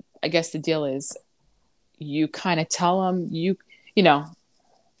I guess the deal is, you kind of tell them you know,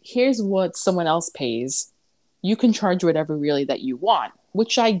 here's what someone else pays. You can charge whatever really that you want,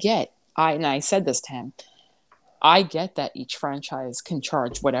 which I get. I said this to him. I get that each franchise can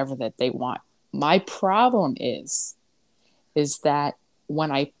charge whatever that they want. My problem is that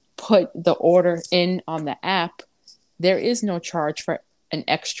when I put the order in on the app, there is no charge for an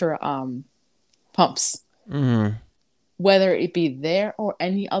extra pumps, Mm-hmm. whether it be there or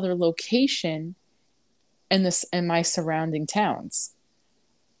any other location in my surrounding towns.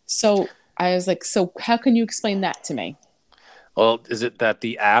 So I was like, so how can you explain that to me? well, is it that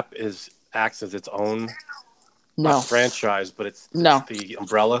the app acts as its own No, franchise, but it's No. the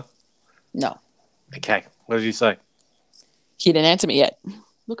umbrella? no, Okay, what did he say? he didn't answer me yet.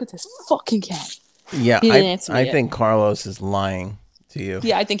 Look at this fucking cat. Yeah, He didn't answer me I yet. think Carlos is lying to you.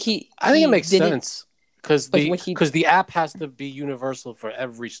 Yeah, I think he. I think he it makes didn't- sense because But what he- the app has to be universal for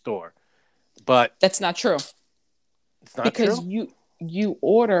every store, but That's not true, it's not because true. you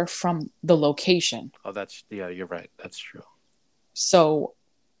order from the location. Oh, you're right. That's true. So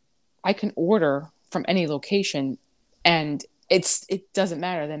I can order from any location, and it doesn't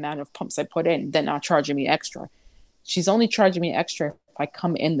matter the amount of pumps I put in. They're not charging me extra. She's only charging me extra if I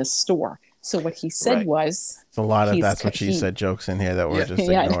come in the store. So what he said Right. was, It's a lot of He's- that's what she he- said jokes in here that we're Yeah. just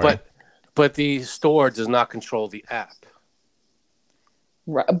Yeah, ignoring. But the store does not control the app.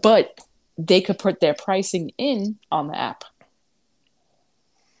 but they could put their pricing in on the app.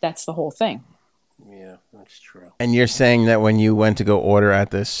 That's the whole thing. Yeah, that's true. And you're saying that when you went to go order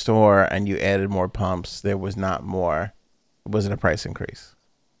at this store and you added more pumps, there was not more. It wasn't a price increase.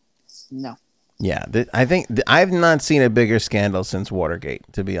 No. Yeah, I think I've not seen a bigger scandal since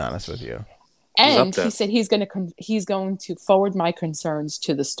Watergate, to be honest with you. And up there. he said he's going to forward my concerns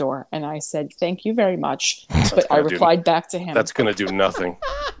to the store, and I said thank you very much. But I gonna do- replied back to him. That's going to do nothing.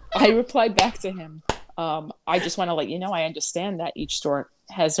 I replied back to him. I just want to let you know I understand that each store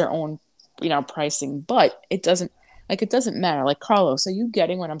has their own, pricing, but it doesn't matter. Like, Carlos, are you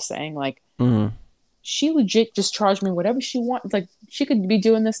getting what I'm saying? Like, Mm-hmm. she legit just charged me whatever she wants. Like, she could be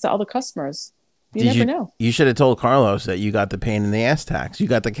doing this to other customers. You never know. You should have told Carlos that you got the pain in the ass tax. You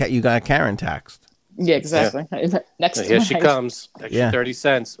got Karen taxed. Yeah, exactly. Next Here she time. comes. Extra Yeah. 30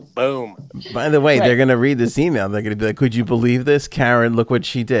 cents. Boom. By the way, Right. they're gonna read this email. They're gonna be like, "Could you believe this, Karen? Look what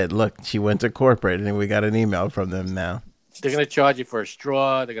she did. Look, she went to corporate, and we got an email from them now." They're going to charge you for a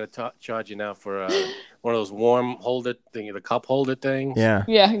straw. They're going to charge you now for one of those warm holder thing, the cup holder things. Yeah,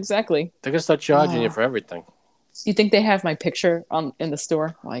 Yeah, exactly. They're going to start charging you for everything. You think they have my picture in the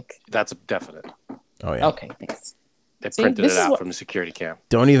store? Like, That's a definite. oh yeah. okay, thanks. They See, printed this it is out what- from the security cam.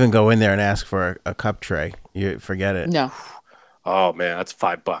 Don't even go in there and ask for a cup tray. You forget it. No, Oh, man, that's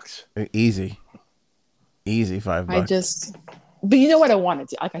 $5. Easy $5. But you know what I want to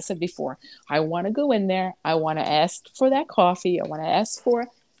do? Like I said before, I want to go in there. I want to ask for that coffee. I want to ask for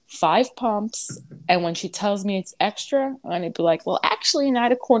 5 pumps. And when she tells me it's extra, I'm going to be like, well, actually,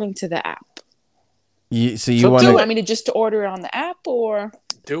 not according to the app. You So want Do you to want me to just to order it on the app, or?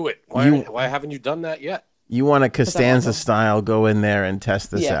 Do it. Why haven't you done that yet? you want to I want Costanza to- style go in there and test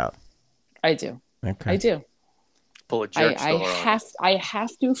this Yeah. out. I do. Okay. I do. Pull a jerk store on it. I have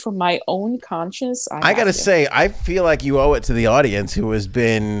to, for my own conscience. I gotta say, I feel like you owe it to the audience who has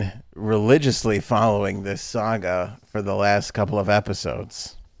been religiously following this saga for the last couple of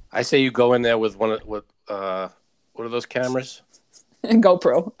episodes. I say you go in there with what are those cameras?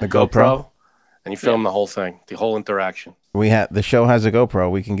 GoPro. The GoPro. And you film the whole thing, the whole interaction. The show has a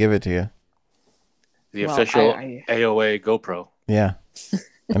GoPro. We can give it to you. The Well, official I- AOA GoPro Yeah.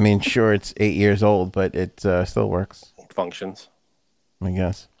 I mean, sure, it's 8 years old, but it still works, functions. I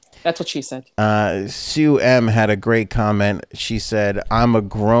guess. That's what she said. Sue M had a great comment. She said, "I'm a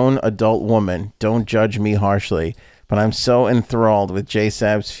grown adult woman. Don't judge me harshly, but I'm so enthralled with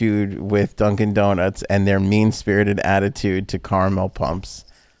J-Sab's feud with Dunkin' Donuts and their mean-spirited attitude to caramel pumps.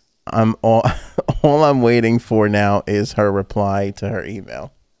 I'm all I'm waiting for now is her reply to her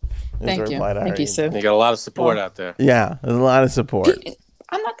email." Is Thank her you. reply to her Thank you, email. Sue. And you got a lot of support out there. Yeah, there's a lot of support.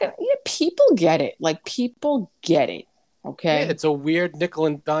 I'm not gonna. Yeah, people get it. Like, people get it. Okay, Yeah, it's a weird nickel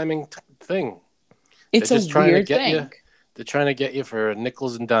and diming thing. it's they're a just trying to weird get thing. you. They're trying to get you for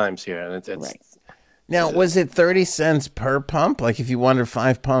nickels and dimes here, and it's Right. Now, was it 30 cents per pump? Like if you wanted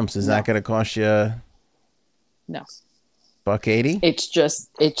 5 pumps, is that going to cost you No. $1.80? It's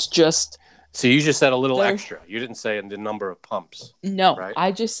just So you just said a little There- extra. You didn't say the number of pumps. no. Right.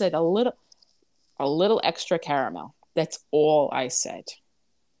 I just said a little extra caramel. That's all I said.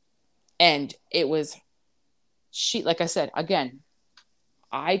 And it was like I said, again,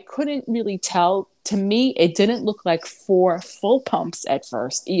 I couldn't really tell. To me, it didn't look like 4 full pumps at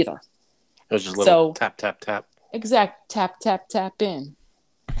first either. It was just a little So- tap, tap, tap. Exact tap, tap, tap in.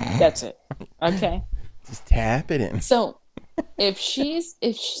 That's it. Okay. Just tap it in. So if she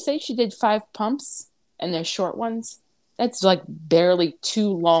say she did 5 pumps and they're short ones, that's like barely 2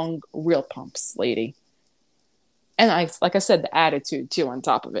 long real pumps, lady. And like I said, the attitude too on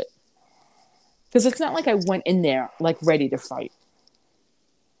top of it. Because it's not like I went in there like ready to fight.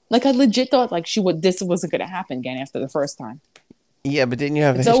 Like I legit thought like this wasn't gonna happen again after the first time. Yeah, but didn't you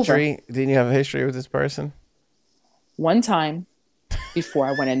have It's a history? Didn't you have a history with this person? One time before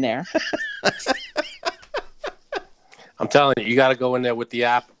I went in there. I'm telling you, you got to go in there with the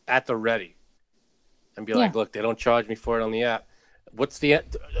app at the ready and be like, Yeah. look, they don't charge me for it on the app. What's the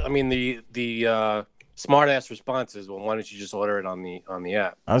smart ass response is, well, why don't you just order it on the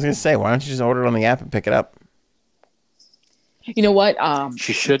app? I was going to say, why don't you just order it on the app and pick it up? You know what?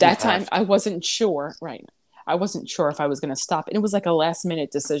 She shouldn't That time have. I wasn't sure. Right. I wasn't sure if I was going to stop. And it was like a last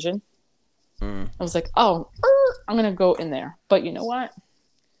minute decision. I was like, I'm going to go in there. But you know what?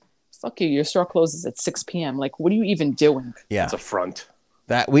 Fuck you. Your store closes at 6 p.m. Like, what are you even doing? Yeah. It's a front.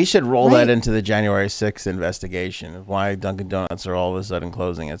 That we should roll Right. that into the January 6th investigation of why Dunkin' Donuts are all of a sudden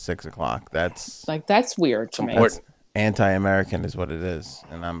closing at 6 o'clock. That's Like, that's weird to me. important. anti-American is what it is,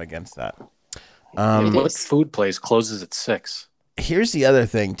 and I'm against that. What is. food place closes at 6? Here's the other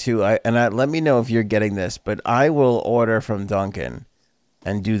thing too. Let me know if you're getting this, but I will order from Dunkin'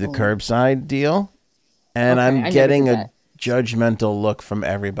 and do the curbside deal, and Okay, I I'm never getting did a that. judgmental look from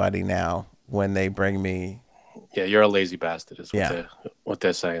everybody now when they bring me. Yeah, you're a lazy bastard is Yeah. what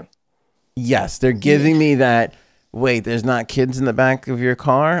they're saying. Yes, they're giving me that. Wait, there's not kids in the back of your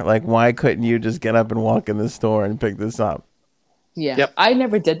car? Like, why couldn't you just get up and walk in the store and pick this up? Yeah. Yep. I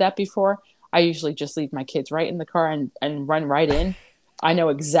never did that before. I usually just leave my kids right in the car and run right in. I know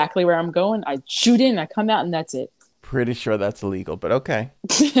exactly where I'm going. I shoot in, I come out, and that's it. Pretty sure that's illegal, but okay.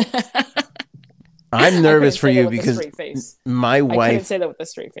 I'm nervous for you because my I couldn't wife say that with a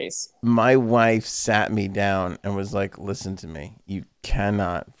straight face. my wife sat me down and was like, listen to me, you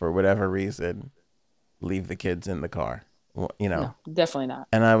cannot for whatever reason leave the kids in the car. Well, you know. No, definitely not.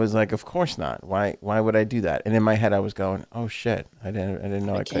 And I was like, of course not. Why would I do that? And in my head I was going, oh shit, I didn't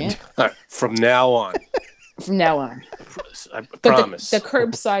know I couldn't. Can't. All right, from now on, From now on. I But promise. the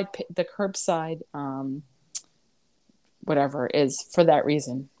curbside whatever is for that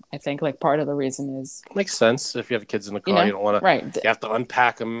reason. I think like part of the reason is, Makes sense. If you have kids in the car, you know, you don't want to. right. You have to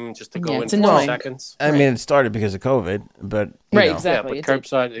unpack them just to go Yeah, in it's for annoying. 2 seconds. I mean, it started because of COVID, but you Right, know, exactly. Yeah, It but did.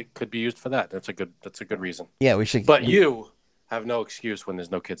 curbside it could be used for that. That's a good reason. Yeah, we should. But you have no excuse when there's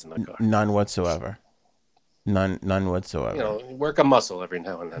no kids in the car. None whatsoever. None whatsoever. You know, work a muscle every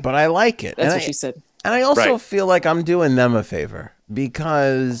now and then. But I like it. That's and what I, she said. And I also Right. feel like I'm doing them a favor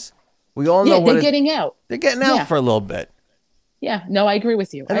because we all know Yeah, what they're getting out. they're getting out Yeah. for a little bit. Yeah, no, I agree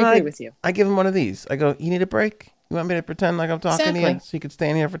with you. And I then agree with you. I give them one of these. I go, you need a break? You want me to pretend like I'm talking to you Exactly. so you could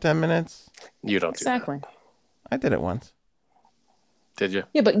stand here for 10 minutes? You don't do Exactly. I did it once. that. Did you?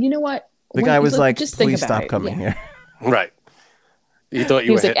 Yeah, but you know what? The When- guy was look, like, just think please about stop it. coming Yeah. here. Right. You thought He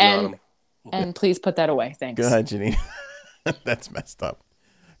you were was like, hitting on him. and please put that away. Thanks. Go ahead, Janine. That's messed up.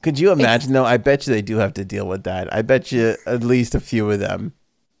 Could you imagine, though? I bet you they do have to deal with that. I bet you at least a few of them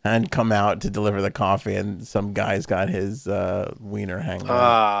and come out to deliver the coffee and some guy's got his wiener hanging out.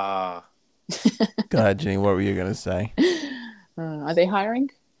 Ah. Go ahead, Janine. What were you going to say? Are they hiring?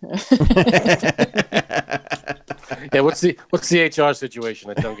 Yeah, what's the HR situation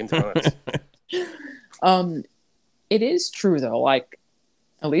at Dunkin' Donuts? It is true though. Like,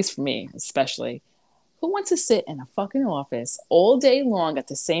 at least for me, especially, who wants to sit in a fucking office all day long at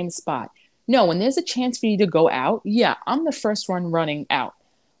the same spot? No, when there's a chance for you to go out, yeah, I'm the first one running out.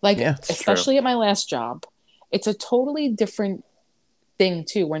 Like, Yeah, it's especially at my last job, it's a totally different thing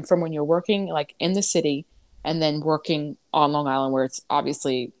too. When you're working like in the city and then working on Long Island, where it's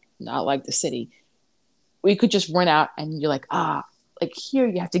obviously not like the city, we could just run out and you're like, like here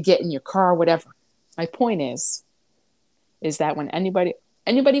you have to get in your car or whatever. My point is that when anybody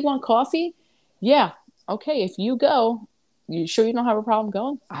want coffee? Yeah, okay, if you go, you sure you don't have a problem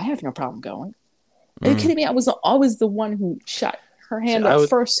going? I have no problem going. Are you kidding me? I was always the one who shot her hand I up would-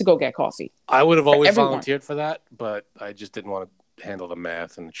 first to go get coffee. I would have always everyone. volunteered for that, but I just didn't want to. handle the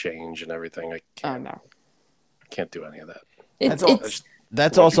math and the change and everything. I Oh no. can't do any of that.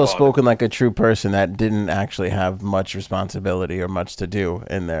 That's What also you want. spoken like a true person that didn't actually have much responsibility or much to do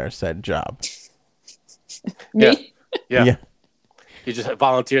in their said job. Me? Yeah. You just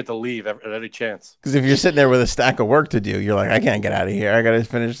volunteered to leave at every chance. Because if you're sitting there with a stack of work to do, you're like, I can't get out of here. I got to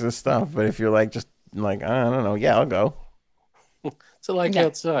finish this stuff. But if you're like, just like, I don't know. Yeah, I'll go. So like Yeah.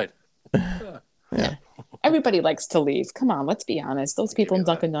 outside. Everybody likes to leave. Come on, let's be honest. Those people in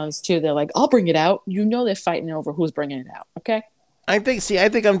Dunkin' Donuts too. They're like, "I'll bring it out." You know, they're fighting over who's bringing it out. Okay. I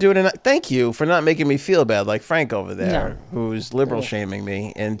think I'm doing it. Thank you for not making me feel bad like Frank over there, who's liberal shaming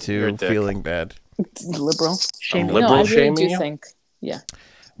me You're a into dick. feeling bad. Liberal shaming. liberal No, I really shaming do you? think. Yeah.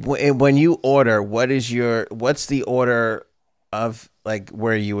 When you order, what's the order of like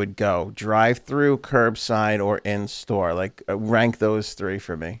where you would go? Drive through, curbside, or in store? Like rank those three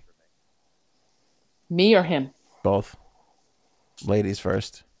for me. Me or him? Both. Ladies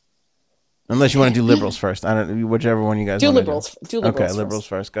first. Unless you want to do liberals first. I don't. Whichever one you guys Do want liberals. to Do liberals. Okay, liberals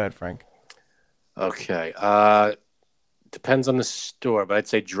first. Go ahead, Frank. Okay. Depends on the store, but I'd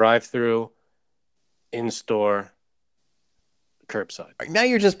say drive-through, in-store, curbside. Now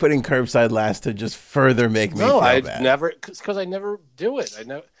you're just putting curbside last to just further make me No, feel I bad. never, because I never do it.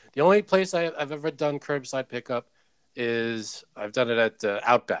 The only place I've ever done curbside pickup is I've done it at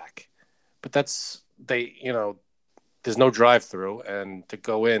Outback, but there's no drive-through, and to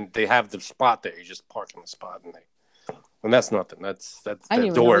go in, they have the spot there. You just park in the spot, and that's nothing. That's I the didn't even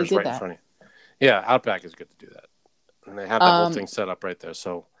know door they is did right in that. front of you. Yeah, Outback is good to do that, and they have that whole thing set up right there.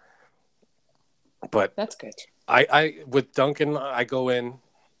 So, but That's good. I with Dunkin', I go in,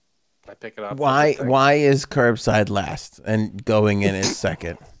 I pick it up. Why? that's the thing. Why is curbside last and going in is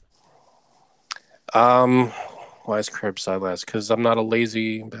second? Why is curbside last? Because I'm not a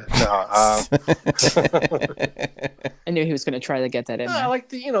lazy. No, I knew he was going to try to get that in. I There. like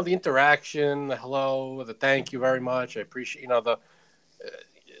the the interaction, the hello, the thank you very much. I appreciate the.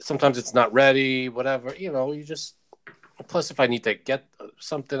 Sometimes it's not ready, whatever. You just. Plus, if I need to get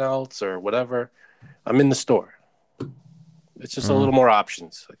something else or whatever, I'm in the store. It's just a little more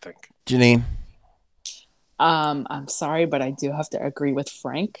options, I think. Janine. I'm sorry, but I do have to agree with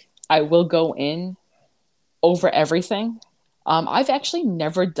Frank. I will go in over everything. I've actually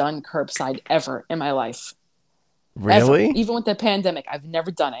never done curbside ever in my life. Really? Ever. Even with the pandemic, I've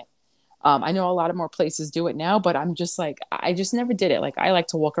never done it. I know a lot of more places do it now, but I'm just like, I just never did it. Like, I like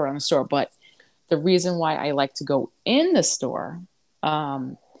to walk around the store, but the reason why I like to go in the store,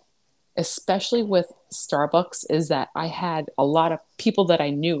 especially with Starbucks, is that I had a lot of people that I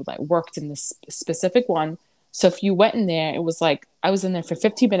knew that worked in this specific one. So if you went in there, it was like I was in there for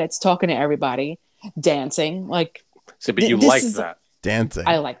 15 minutes talking to everybody, dancing. Like, So, but you this like is- that. Dancing.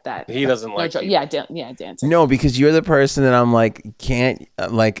 I like that. He doesn't like joke. you. Yeah, dancing. No, because you're the person that I'm like, can't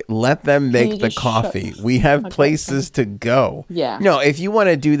like let them you make the just shut- coffee. We have Okay. places to go. Yeah. No, if you want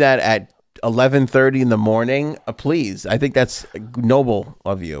to do that at 11:30 in the morning, please. I think that's noble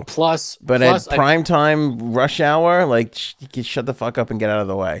of you. Plus, But plus, at prime time rush hour, like you can shut the fuck up and get out of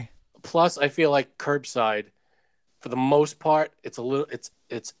the way. I feel like curbside, for the most part, it's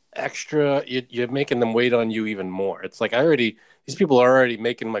extra. You're making them wait on you even more. It's like these people are already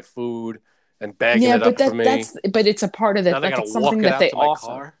making my food and bagging Yeah, it up but for me. but it's a part of it. Now they Like, gotta it's walk something it that out they to my offer.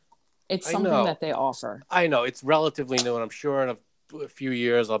 car. It's I something know. that they offer. I know it's relatively new, and I'm sure in a few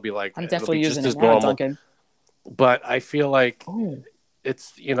years I'll be like, I'm it'll definitely be just using as it now, normal. Duncan. But I feel like Oh.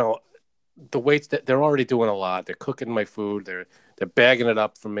 it's the weights that they're already doing a lot. They're cooking my food. They're bagging it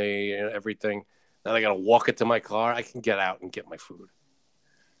up for me and everything. Now they gotta walk it to my car. I can get out and get my food.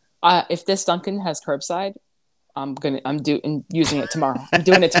 If this Duncan has curbside, I'm using it tomorrow. I'm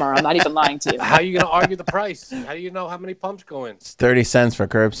doing it tomorrow. I'm not even lying to you. How are you gonna argue the price? How do you know how many pumps go in? It's 30 cents for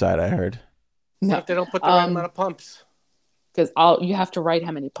curbside, I heard. What if they don't put the right amount of pumps? Because you have to write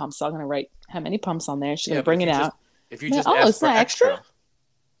how many pumps. So I'm gonna write how many pumps on there. She's gonna but bring if it you out. just- if you Yeah, just oh, ask it's for not extra? extra,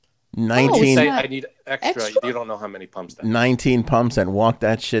 Oh, 19, it's say not I need extra. extra? You don't know how many pumps that. 19 pumps and walk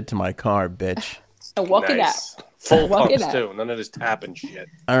that shit to my car, bitch. So walk it out. Nice. Full Walk it pumps out. too. None of this tapping shit.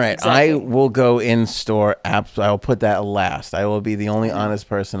 All right, Exactly. I will go in store apps. I will put that last. I will be the only honest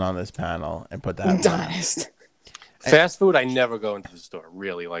person on this panel and put that last. Honest. Fast food, I never go into the store.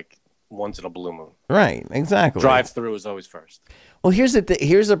 Really, like once in a blue moon. Right, exactly. Drive through is always first. Well, here's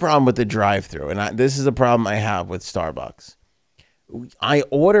the problem with the drive-through, and this is a problem I have with Starbucks. I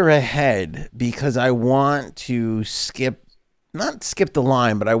order ahead because I want to not skip the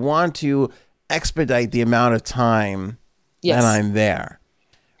line, but I want to expedite the amount of time Yes. that I'm there.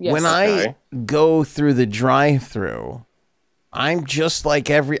 Yes. When I Okay. go through the drive-through, I'm just like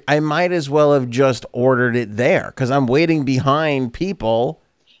I might as well have just ordered it there because I'm waiting behind people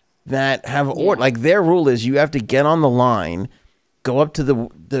that have ordered. Like their rule is you have to get on the line, go up to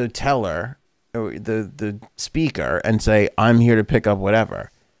the teller or the speaker and say, I'm here to pick up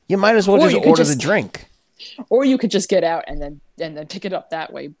whatever. You might as well just order the drink. Or you could just get out and then pick it up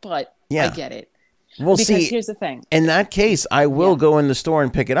that way. But I get it. Well, because here's the thing. In that case, I will go in the store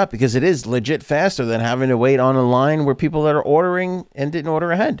and pick it up because it is legit faster than having to wait on a line where people that are ordering and didn't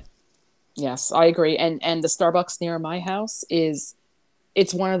order ahead. Yes, I agree. And the Starbucks near my house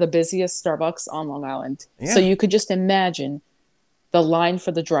it's one of the busiest Starbucks on Long Island. Yeah. So you could just imagine the line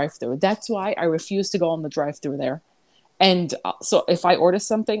for the drive-thru. That's why I refuse to go on the drive-thru there. And so if I order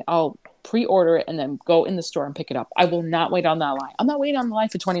something, I'll pre-order it and then go in the store and pick it up. I will not wait on that line. I'm not waiting on the line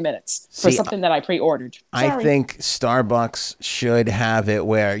for 20 minutes for something that I pre-ordered. Sorry. I think Starbucks should have it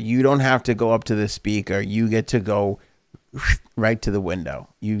where you don't have to go up to the speaker. You get to go right to the window.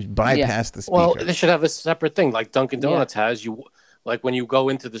 You bypass the speaker. Well, they should have a separate thing like Dunkin' Donuts has. You like when you go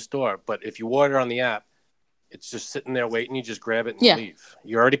into the store, but if you order on the app, it's just sitting there waiting. You just grab it and leave.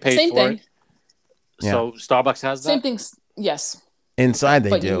 You already paid for it. So Starbucks has that? Same thing. Yes. Inside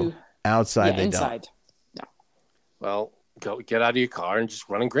they do. Outside they don't. No. Well, go get out of your car and just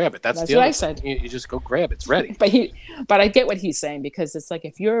run and grab it. That's what I said. You just go grab it. It's ready. But I get what he's saying because it's like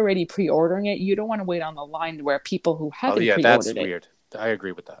if you're already pre-ordering it, you don't want to wait on the line where people who haven't pre-ordered it. That's weird. I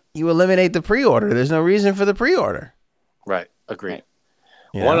agree with that. You eliminate the pre-order. There's no reason for the pre-order. Right. Agreed.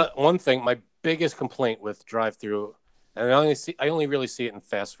 Right. One thing, my biggest complaint with drive-through, and I only really see it in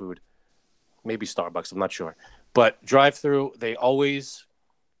fast food, maybe Starbucks, I'm not sure, but drive-through, they always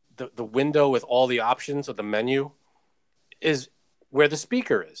the window with all the options of the menu is where the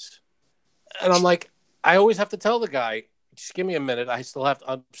speaker is, and I'm like, I always have to tell the guy, just give me a minute. I'm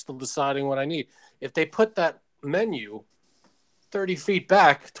still deciding what I need. If they put that menu 30 feet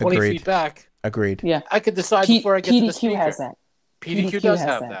back, 20 feet back. Agreed. Yeah. I could decide before I get to the speaker. PDQ has that. PDQ does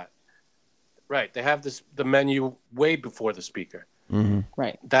have that. Right. They have the menu way before the speaker. Mm-hmm.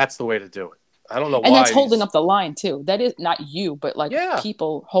 Right. That's the way to do it. I don't know why. And that's holding up the line too. That is not you, but like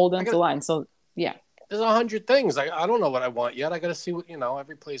people holding up the line. So yeah. There's 100 things. I don't know what I want yet. I got to see what,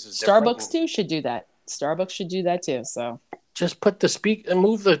 every place is different. Starbucks too should do that. Starbucks should do that too. So just put the and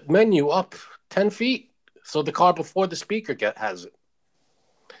move the menu up 10 feet. So the car before the speaker has it.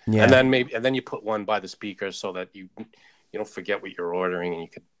 Yeah. And then you put one by the speaker so that you don't forget what you're ordering and you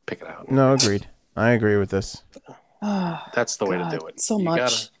can pick it out. No, agreed. I agree with this. That's the way to do it. So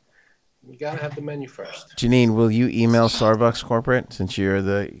much. You gotta have the menu first. Janine, will you email Starbucks corporate since you're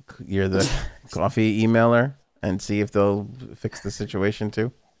the coffee emailer and see if they'll fix the situation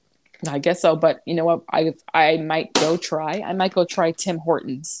too? I guess so, but you know what? I might go try. I might go try Tim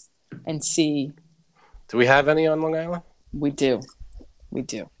Hortons and see. Do we have any on Long Island? We do.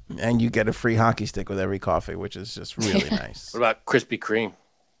 And you get a free hockey stick with every coffee, which is just really nice. What about Krispy Kreme?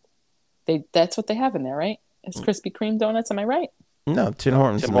 That's what they have in there, right? It's Krispy Kreme donuts. Am I right? No, Tim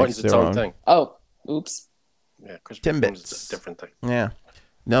Hortons makes its own thing. Oh, oops. Yeah, Krispy Kreme's a different thing. Yeah.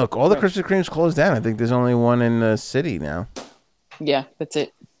 No, all the Krispy Kremes closed down. I think there's only one in the city now. Yeah, that's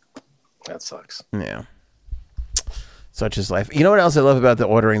it. That sucks. Yeah. Such is life. You know what else I love about the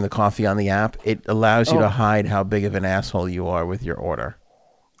ordering the coffee on the app? It allows you to hide how big of an asshole you are with your order.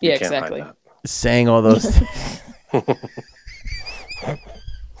 Yeah, exactly. Saying all those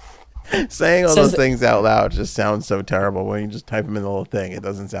saying all those things out loud just sounds so terrible. When you just type them in the whole thing, it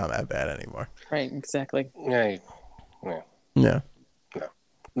doesn't sound that bad anymore. Right, exactly. Yeah.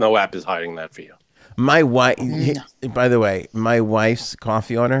 No app is hiding that for you. My wife, by the way, my wife's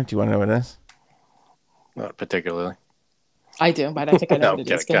coffee order, do you want to know what it is? Not particularly. I do, but I think I know what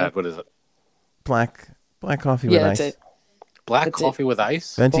it is. God, what is it? Black coffee with ice. Yeah, that's it. Black coffee with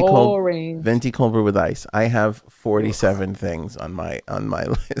ice? Venti cold brew with ice. I have 47 things on my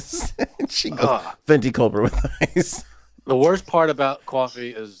list. She goes, Venti cold brew with ice. The worst part about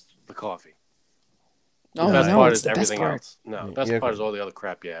coffee is the coffee. The best part is everything else. No, the best part is all the other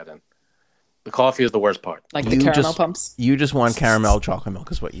crap you add in. The coffee is the worst part. Like the caramel pumps? You just want caramel chocolate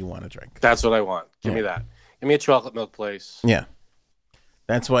milk is what you want to drink. That's what I want. Give me that. Give me a chocolate milk place. Yeah.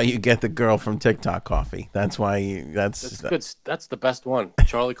 That's why you get the girl from TikTok coffee. That's why that's good. That's the best one.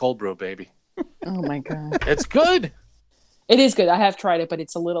 Charlie Cold Brew, baby. Oh my God. It's good. It is good. I have tried it, but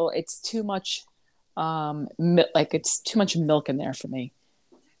it's too much it's too much milk in there for me.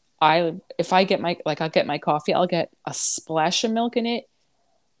 If I get I'll get my coffee, I'll get a splash of milk in it.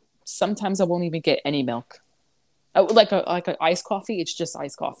 Sometimes I won't even get any milk. Like an iced coffee, it's just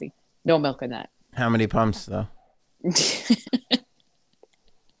iced coffee. No milk in that. How many pumps though?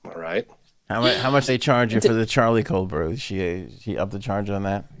 All right. How much they charge you for the Charlie cold brew? She up the charge on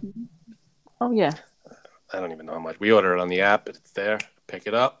that? Oh yeah. I don't even know how much. We order it on the app. It's there. Pick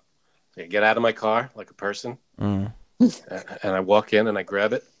it up. I get out of my car like a person, and I walk in and I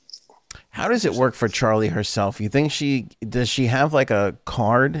grab it. How does it work for Charlie herself? You think does she have like a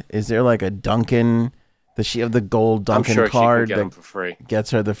card? Is there like a Dunkin'? Does she have the gold Dunkin' I'm sure card she can get them for free.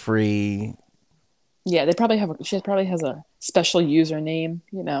 Gets her the free? Yeah, they probably have. She probably has a special username,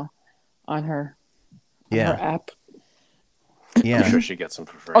 on her app. Yeah, I'm sure she gets them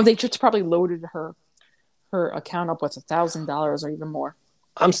for free. Oh, they just probably loaded her account up with $1,000 or even more.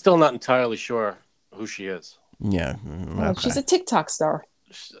 I'm still not entirely sure who she is. Yeah, Well, she's a TikTok star.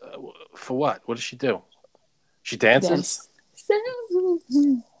 For what? What does she do? She dances.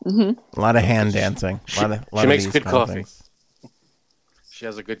 Mm-hmm. A lot of hand dancing. A lot she makes of good coffee. things. She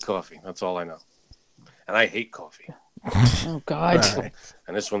has a good coffee. That's all I know. And I hate coffee. Oh God. Right.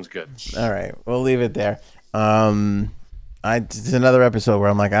 And this one's good. All right, we'll leave it there. It's another episode where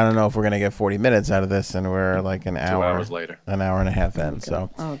I'm like, I don't know if we're gonna get 40 minutes out of this, and we're like an 2 hour hours later, an hour and a half in.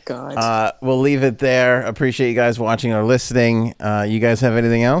 So, oh God. We'll leave it there. Appreciate you guys watching or listening. You guys have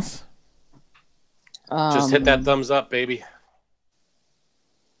anything else? Just hit that thumbs up, baby.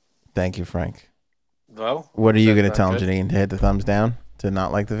 Thank you, Frank. Well, what are you gonna tell him, Janine? To hit the thumbs down? To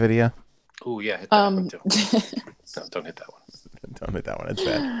not like the video? Oh yeah, hit that one too. No, don't hit that one. Don't hit that one. It's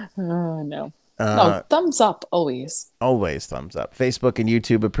bad. Oh no. No, thumbs up always. Always thumbs up. Facebook and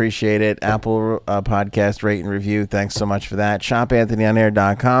YouTube appreciate it. Apple podcast rate and review. Thanks so much for that.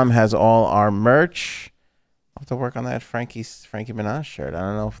 ShopAnthonyOnAir.com has all our merch. I'll have to work on that Frankie Minaj shirt. I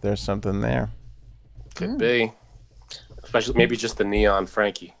don't know if there's something there. Could be. Especially maybe just the neon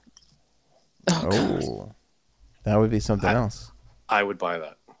Frankie. Oh, that would be something else. I would buy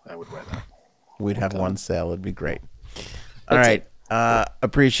that. I would wear that. We'd have one sale. It'd be great. All right.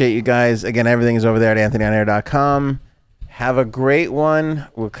 Appreciate you guys. Again, everything is over there at AnthonyOnAir.com. Have a great one.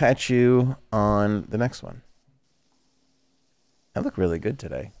 We'll catch you on the next one. I look really good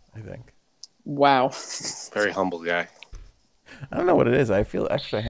today, I think. Wow. Very humble guy. I don't know what it is. I feel extra